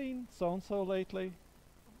 Have you seen so-and-so lately?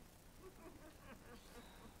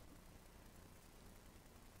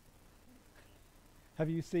 Have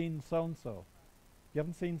you seen so-and-so? You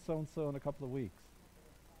haven't seen so-and-so in a couple of weeks.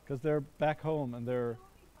 Because they're back home and they're...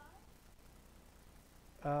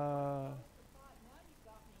 I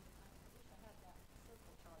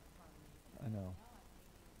know.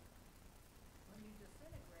 When you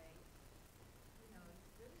disintegrate, you know, it's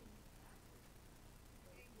really active.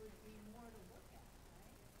 It would be more to look at,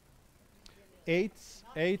 right? Eights,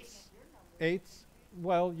 Not looking eights, at your numbers. eights,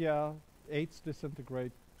 well, yeah, eights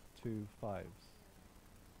disintegrate to 5s.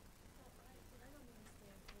 What I don't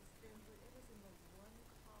understand is then whatever's in the one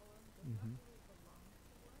column does not Mhm. really belong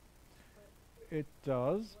to one, but It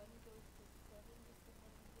does. one goes to 7 to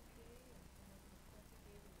someone who's okay, and someone who's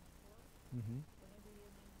complicated and 4. Mhm. Whenever you're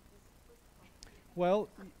in this first column. Well,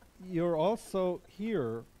 you're also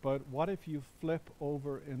here, but what if you flip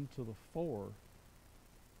over into the 4?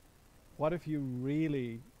 What if you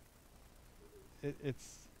really...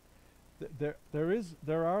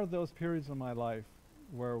 there are those periods in my life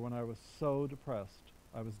where when I was so depressed,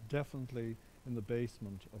 I was definitely in the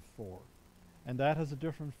basement of 4. And that has a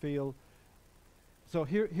different feel. So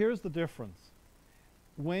here's the difference.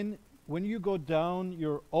 When you go down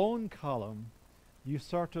your own column, you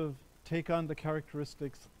sort of take on the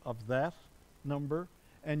characteristics of that number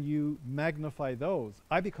and you magnify those.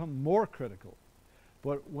 I become more critical.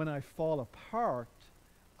 But when I fall apart,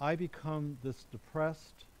 I become this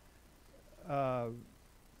depressed,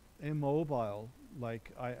 immobile,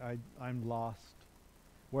 like I'm lost.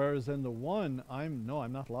 Whereas in the 1, I'm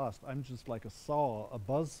not lost. I'm just like a saw, a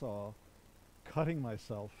buzz saw, cutting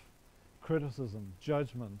myself, criticism,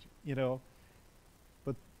 judgment, you know.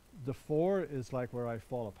 But the 4 is like where I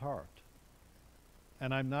fall apart.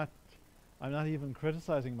 And I'm not even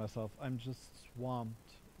criticizing myself. I'm just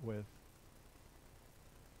swamped with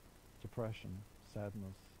depression,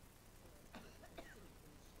 sadness.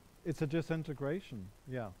 It's a disintegration,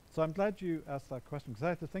 yeah. So I'm glad you asked that question, because I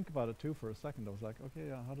had to think about it too for a second. I was like, okay,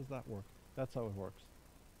 yeah, how does that work? That's how it works.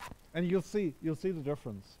 And you'll see the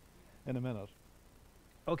difference in a minute.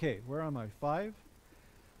 Okay, where am I? 5?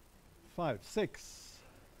 6.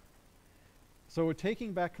 So we're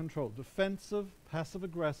taking back control. Defensive,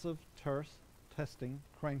 passive-aggressive, terse, testing,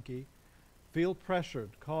 cranky, feel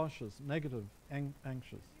pressured, cautious, negative,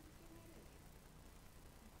 anxious.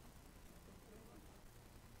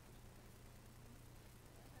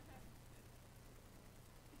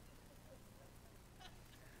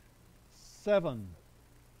 Seven.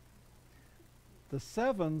 The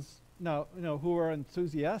 7s, now, who are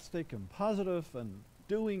enthusiastic and positive and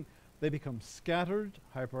doing, they become scattered,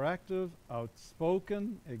 hyperactive,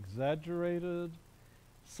 outspoken, exaggerated,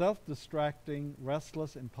 self-distracting,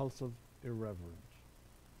 restless, impulsive, irreverent.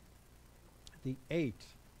 The 8,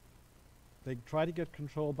 they try to get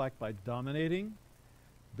control back by dominating,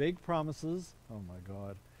 big promises, oh my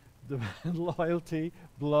God, demand loyalty,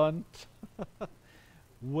 blunt,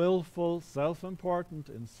 willful, self-important,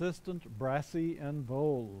 insistent, brassy, and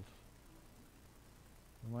bold.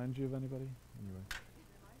 Remind you of anybody? Anyway.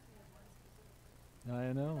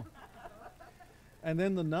 I know. And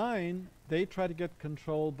then the 9, they try to get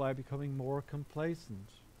control by becoming more complacent,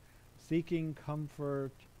 seeking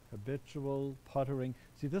comfort, habitual, puttering.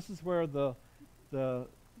 See, this is where they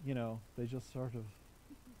just sort of,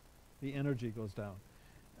 the energy goes down.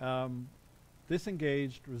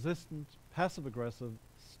 Disengaged, resistant, passive-aggressive,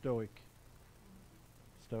 stoic.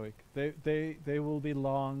 They will be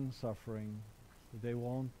long-suffering. They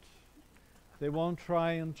won't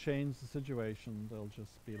try and change the situation. They'll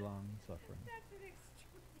just be long-suffering. That's an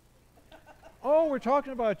extreme. Oh, we're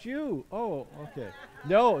talking about you. Oh, okay.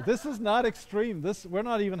 No, this is not extreme. This we're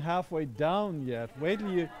not even halfway down yet. Wait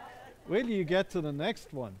till you get to the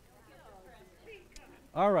next one.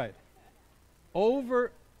 All right.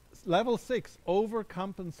 Over level 6,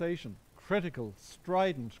 overcompensation, critical,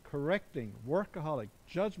 strident, correcting, workaholic,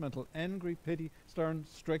 judgmental, angry, pity, stern,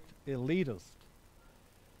 strict, elitist.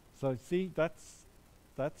 So see, that's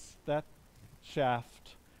that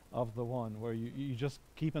shaft of the one where you just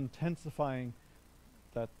keep intensifying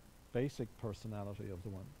that basic personality of the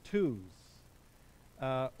one.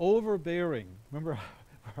 2s, overbearing. Remember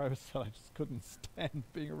where I was said I just couldn't stand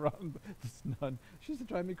being around this nun. She used to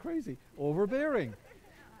drive me crazy. Overbearing.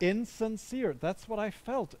 Insincere. That's what I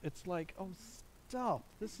felt. It's like, oh, stop.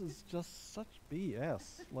 This is just such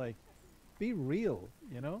BS. Like, be real,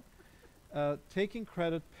 you know? Taking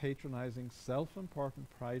credit, patronizing, self-important,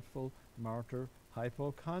 prideful, martyr,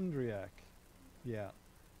 hypochondriac. Yeah.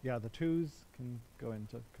 Yeah, the 2s can go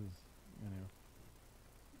into, because, you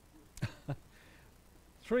know.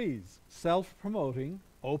 3s, self-promoting,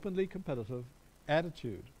 openly competitive,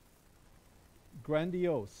 attitude.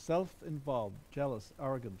 Grandiose, self-involved, jealous,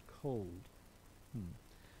 arrogant, cold.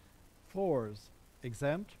 4s,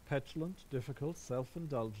 exempt, petulant, difficult,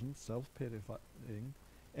 self-indulgent, self-pitying,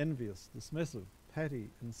 envious, dismissive, petty,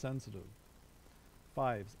 insensitive.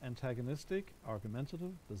 5s, antagonistic,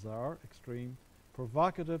 argumentative, bizarre, extreme,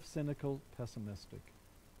 provocative, cynical, pessimistic.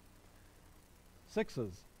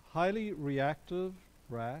 6s, highly reactive,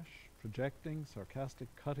 rash, projecting, sarcastic,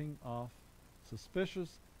 cutting off,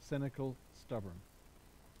 suspicious, cynical, stubborn.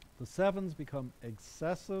 The 7s become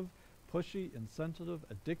excessive, pushy, insensitive,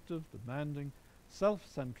 addictive, demanding,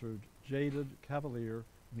 self-centered, jaded, cavalier,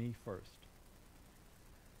 me first.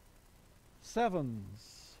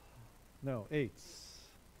 8s,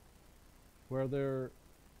 where they're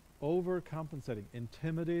overcompensating,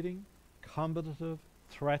 intimidating, combative,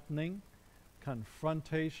 threatening,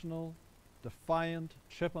 confrontational, defiant,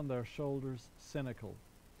 chip on their shoulders, cynical.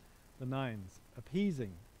 The 9s,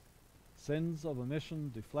 appeasing, sins of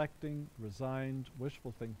omission, deflecting, resigned,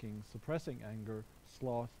 wishful thinking, suppressing anger,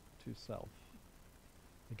 sloth to self.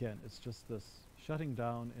 Again, it's just this shutting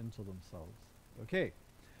down into themselves. Okay,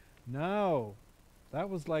 now that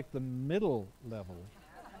was like the middle level.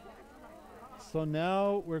 So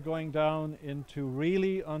now we're going down into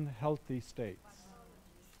really unhealthy states.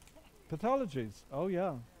 Pathologies, oh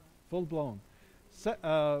yeah, full blown.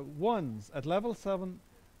 1s, at level 7,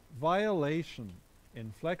 violation,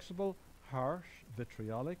 inflexible, harsh,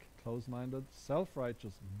 vitriolic, close-minded,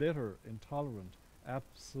 self-righteous, bitter, intolerant,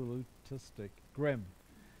 absolutistic, grim.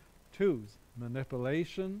 2s,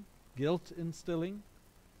 manipulation, guilt instilling,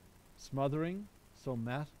 smothering,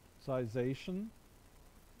 somatization.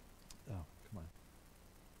 Oh, come on.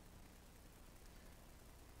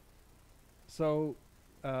 So,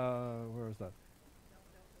 where is that?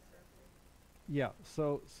 Yeah,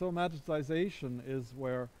 so somatization is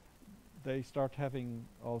where they start having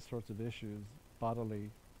all sorts of issues,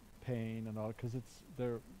 bodily pain and all, because it's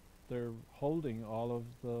they're holding all of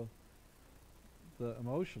the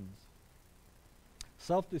emotions.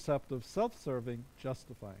 Self-deceptive, self-serving,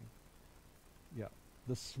 justifying. Yeah,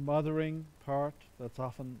 the smothering part, that's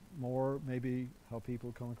often more maybe how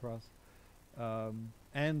people come across,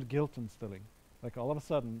 and guilt instilling. Like all of a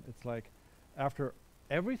sudden, it's like after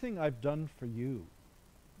everything I've done for you,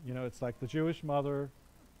 you know, it's like the Jewish mother,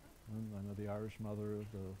 I know the Irish mother,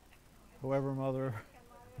 the whoever mother,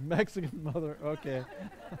 Mexican mother, okay.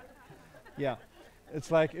 Yeah, it's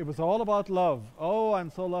like it was all about love. Oh, I'm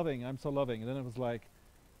so loving, I'm so loving. And then it was like,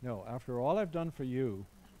 no, after all I've done for you.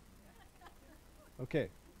 Okay.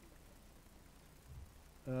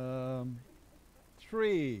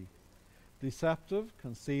 3, deceptive,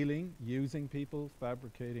 concealing, using people,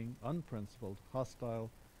 fabricating, unprincipled, hostile,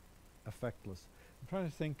 affectless. I'm trying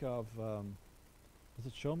to think of, does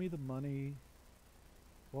it Show Me the Money?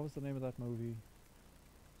 What was the name of that movie?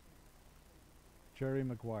 Jerry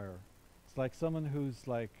Maguire. It's like someone who's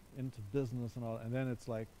like into business and all, and then it's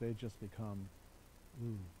like they just become,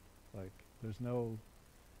 like there's no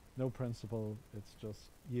principle, it's just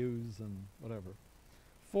use and whatever.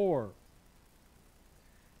 4,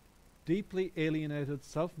 deeply alienated,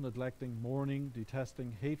 self-neglecting, mourning,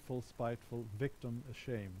 detesting, hateful, spiteful, victim,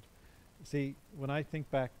 ashamed. See, when I think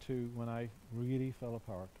back to when I really fell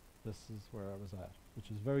apart, this is where I was at,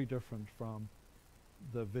 which is very different from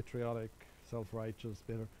the vitriolic, self-righteous,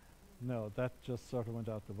 bitter. No, that just sort of went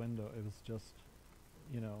out the window. It was just,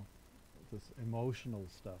 you know, this emotional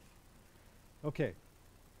stuff. Okay.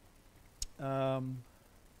 5s,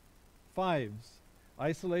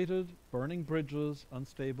 isolated, burning bridges,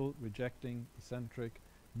 unstable, rejecting, eccentric,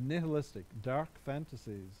 nihilistic, dark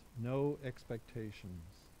fantasies, no expectations.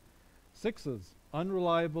 6s,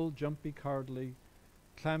 unreliable, jumpy, cowardly,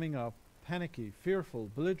 clamming up, panicky, fearful,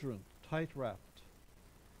 belligerent, tight-wrapped.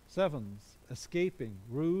 7s, escaping,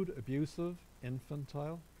 rude, abusive,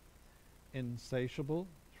 infantile, insatiable,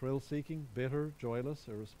 thrill-seeking, bitter, joyless,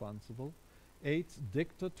 irresponsible. 8s,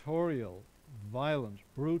 dictatorial, violent,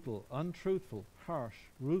 brutal, untruthful, harsh,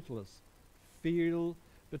 ruthless, feel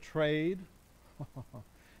betrayed,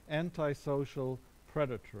 antisocial,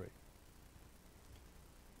 predatory.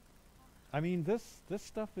 I mean, this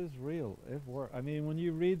stuff is real. I mean, when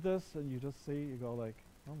you read this and you just see, you go like,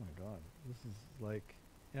 oh my God, this is like,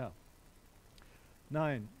 yeah.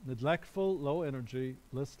 9, neglectful, low energy,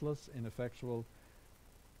 listless, ineffectual,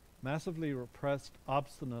 massively repressed,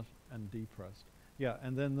 obstinate, and depressed. Yeah,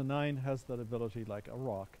 and then the 9 has that ability like a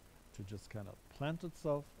rock to just kind of plant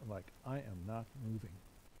itself like, I am not moving.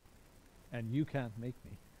 And you can't make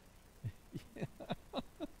me.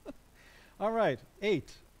 All right, 8.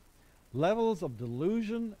 Levels of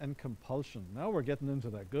delusion and compulsion. Now we're getting into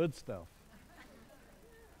the good stuff.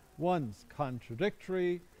 1s,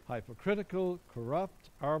 contradictory, hypocritical, corrupt,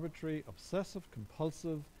 arbitrary, obsessive,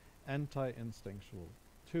 compulsive, anti-instinctual.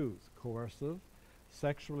 2s, coercive,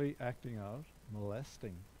 sexually acting out,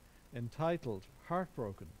 molesting, entitled,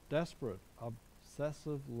 heartbroken, desperate,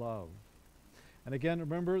 obsessive love. And again,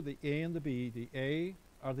 remember the A and the B. The A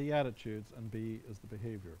are the attitudes and B is the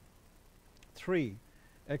behavior. 3,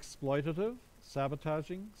 exploitative,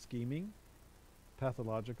 sabotaging, scheming,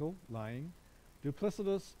 pathological, lying,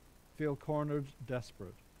 duplicitous, feel cornered,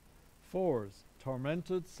 desperate. 4s,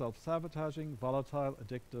 tormented, self-sabotaging, volatile,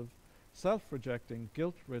 addictive, self-rejecting,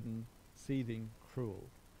 guilt-ridden, seething, cruel.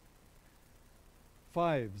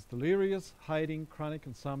 5s, delirious, hiding, chronic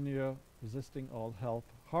insomnia, resisting all help,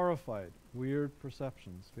 horrified, weird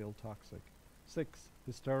perceptions, feel toxic. 6,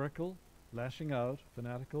 hysterical, lashing out,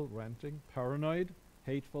 fanatical, ranting, paranoid,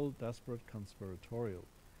 hateful, desperate, conspiratorial.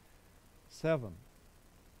 7,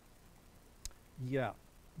 yeah,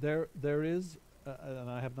 there is, and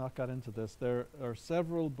I have not got into this, there are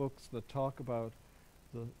several books that talk about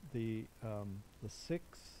the 6,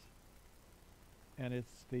 and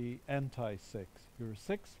it's the anti-6. You're a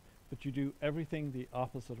 6, but you do everything the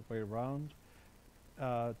opposite way around.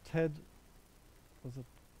 Ted, was it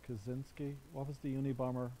Kaczynski? What was the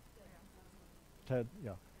Unabomber? Ted,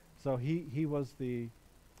 yeah. So he was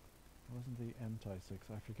wasn't the anti-6,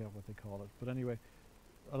 I forget what they call it. But anyway,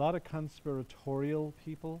 a lot of conspiratorial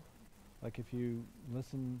people, like if you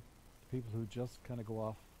listen to people who just kind of go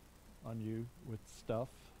off on you with stuff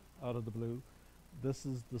out of the blue, this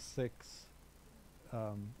is the 6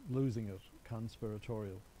 losing it,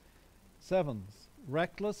 conspiratorial. 7s,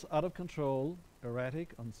 reckless, out of control,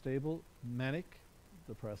 erratic, unstable, manic,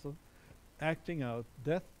 depressive, acting out,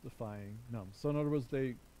 death-defying, numb. So in other words,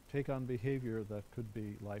 they take on behavior that could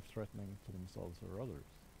be life-threatening to themselves or others.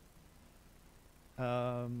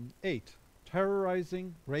 8,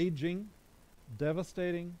 terrorizing, raging,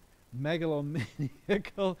 devastating,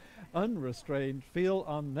 megalomaniacal, unrestrained, feel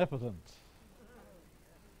omnipotent.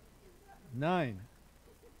 9,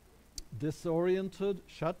 disoriented,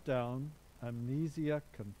 shut down, amnesia,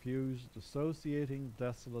 confused, dissociating,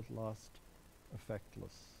 desolate, lost,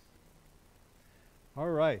 affectless. All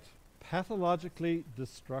right, pathologically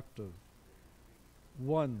destructive.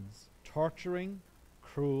 1s, torturing,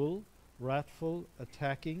 cruel, wrathful,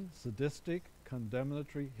 attacking, sadistic,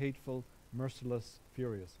 condemnatory, hateful, merciless,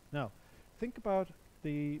 furious. Now, think about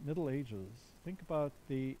the Middle Ages. Think about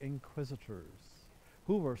the inquisitors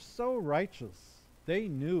who were so righteous. They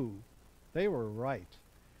knew they were right.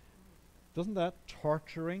 Doesn't that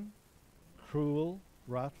torturing, cruel,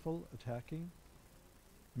 wrathful, attacking,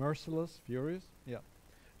 merciless, furious? Yeah.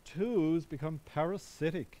 2s become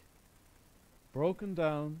parasitic, broken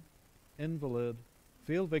down, invalid,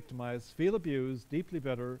 feel victimized, feel abused, deeply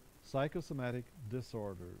bitter, psychosomatic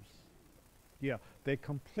disorders. Yeah, they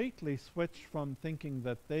completely switch from thinking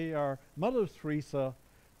that they are Mother Teresa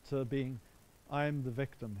to being, I'm the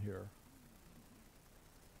victim here.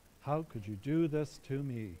 How could you do this to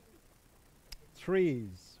me?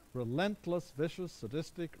 3s, relentless, vicious,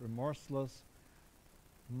 sadistic, remorseless,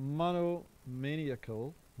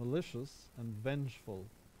 monomaniacal, malicious, and vengeful.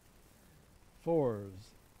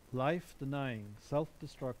 4s, life-denying,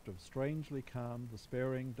 self-destructive, strangely calm,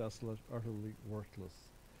 despairing, desolate, utterly worthless.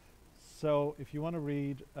 So if you want to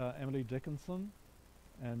read Emily Dickinson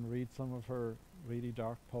and read some of her really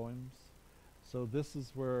dark poems, so this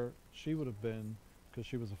is where she would have been, because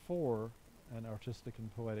she was a 4 and artistic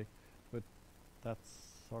and poetic, but that's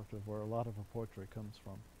sort of where a lot of her poetry comes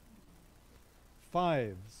from.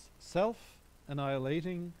 5s,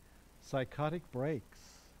 annihilating psychotic breaks.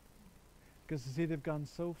 Because you see, they've gone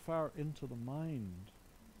so far into the mind.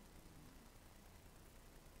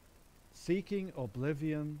 Seeking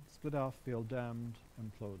oblivion, split off, feel damned,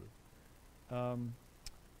 imploded.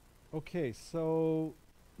 Okay, so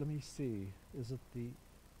let me see. Is it the...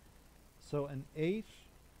 So an 8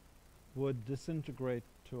 would disintegrate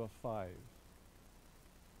to a 5.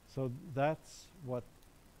 So that's what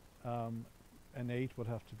an 8 would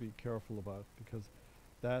have to be careful about, because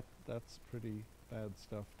that's pretty bad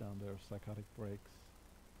stuff down there, psychotic breaks.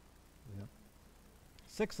 Yeah.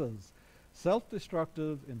 6s,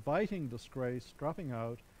 self-destructive, inviting disgrace, dropping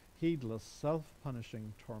out, heedless,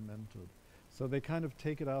 self-punishing, tormented. So they kind of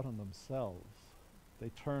take it out on themselves. They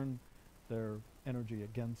turn their energy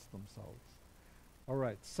against themselves. All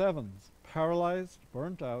right, 7s, paralyzed,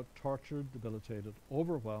 burnt out, tortured, debilitated,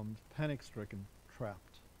 overwhelmed, panic-stricken,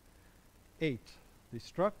 trapped. 8,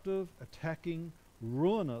 destructive, attacking,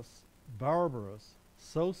 ruinous, barbarous,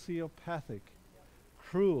 sociopathic,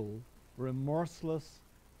 cruel, remorseless,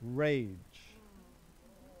 rage.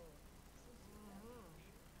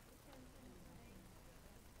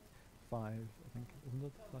 5, I think, isn't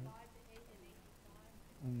it? 5?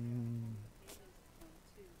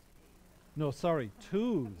 No, sorry,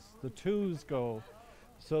 2s. The 2s go.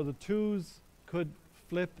 So the 2s could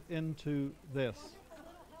flip into this.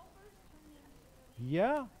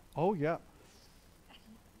 Yeah. Oh, yeah.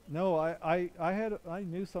 No, I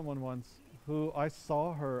knew someone once who I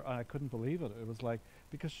saw her and I couldn't believe it. It was like,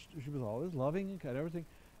 because she was always loving and everything.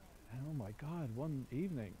 And oh my God, one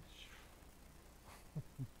evening,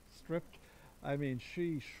 stripped, I mean,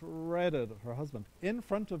 she shredded her husband in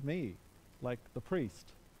front of me, like the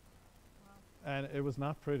priest. And it was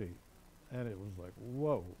not pretty. And it was like,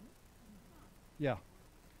 whoa. Yeah.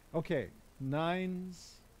 Okay,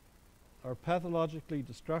 9s are pathologically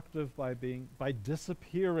destructive by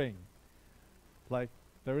disappearing. Like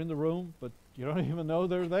they're in the room, but you don't even know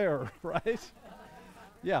they're there, right?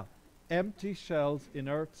 Yeah. Empty shells,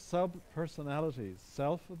 inert sub-personalities,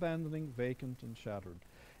 self-abandoning, vacant and shattered.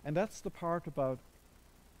 And that's the part about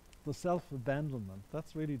the self-abandonment.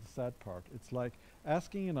 That's really the sad part. It's like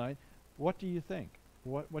asking a knight, what do you think?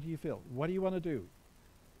 What do you feel? What do you want to do?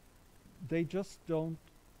 They just don't,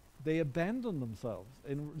 they abandon themselves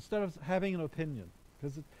instead of having an opinion.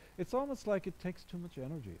 Because it's almost like it takes too much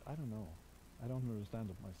energy. I don't know. I don't understand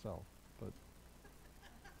it myself. But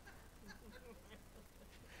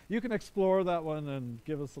you can explore that one and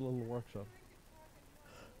give us a little workshop.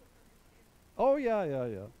 Oh, yeah.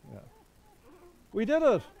 We did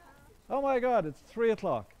it. Oh, my God, it's 3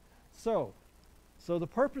 o'clock. So the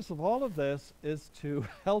purpose of all of this is to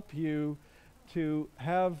help you to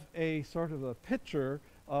have a sort of a picture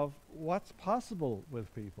of what's possible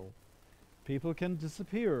with people. People can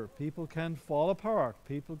disappear. People can fall apart.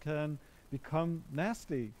 People can become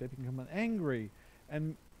nasty. They can become angry.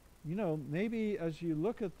 And, you know, maybe as you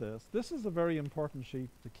look at this, this is a very important sheet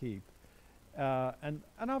to keep. And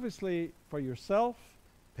obviously, for yourself,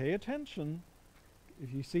 pay attention.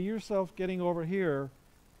 If you see yourself getting over here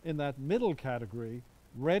in that middle category,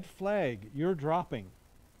 red flag, you're dropping.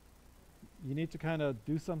 You need to kind of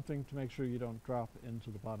do something to make sure you don't drop into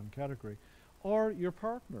the bottom category. Or your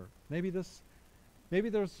partner. Maybe there's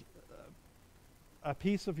a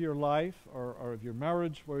piece of your life or of your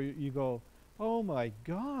marriage where you go, oh my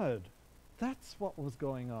God, that's what was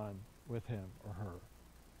going on with him or her.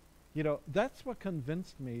 You know, that's what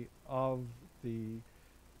convinced me of the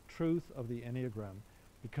truth of the Enneagram.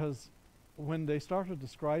 Because when they started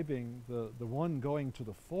describing the 1 going to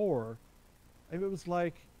the 4, it was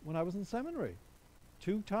like when I was in seminary.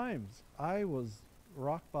 2 times I was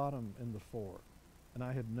rock bottom in the 4, and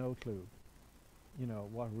I had no clue, you know,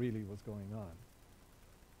 what really was going on.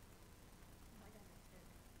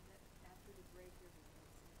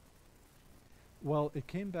 Well, it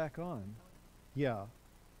came back on. Yeah.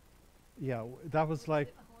 Yeah, that was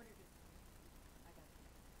like,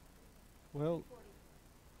 well,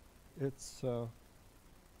 it's,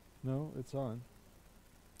 no, it's on.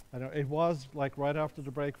 I don't, it was like right after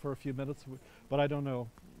the break for a few minutes, but I don't know,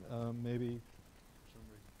 maybe for some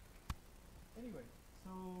reason. Anyway,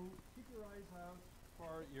 so keep your eyes out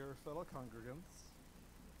for your fellow congregants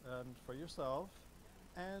and for yourself.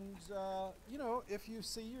 And, you know, if you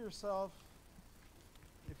see yourself,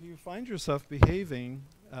 if you find yourself behaving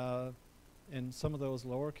in some of those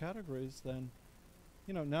lower categories, then,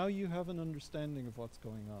 you know, now you have an understanding of what's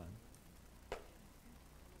going on.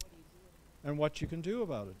 And what you can do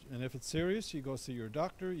about it. And if it's serious, you go see your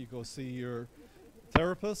doctor, you go see your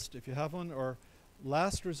therapist, if you have one, or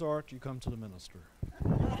last resort, you come to the minister.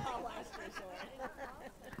 Last resort.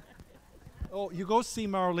 Oh, you go see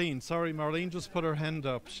Marlene. Sorry, Marlene just put her hand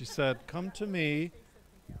up. She said, "Come to me."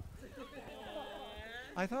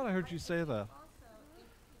 I thought I heard you say that. Also, if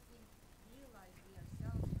we realize we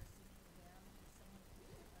ourselves are seeking them, if someone comes to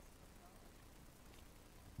us for help,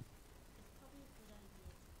 it's probably a good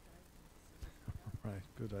idea to guide them to see what's done. Right,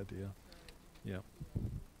 good idea. Yeah.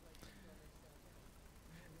 Like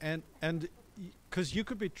others And because you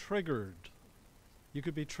could be triggered,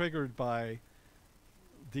 by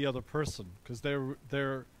the other person, because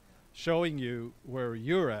they're showing you where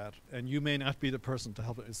you're at, and you may not be the person to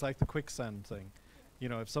help it. It's like the quicksand thing. You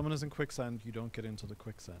know, if someone is in quicksand, you don't get into the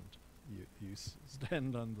quicksand. You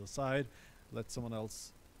stand on the side, let someone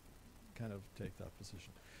else kind of take that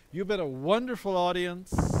position. You've been a wonderful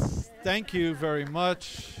audience. Thank you very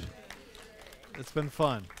much. It's been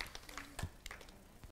fun.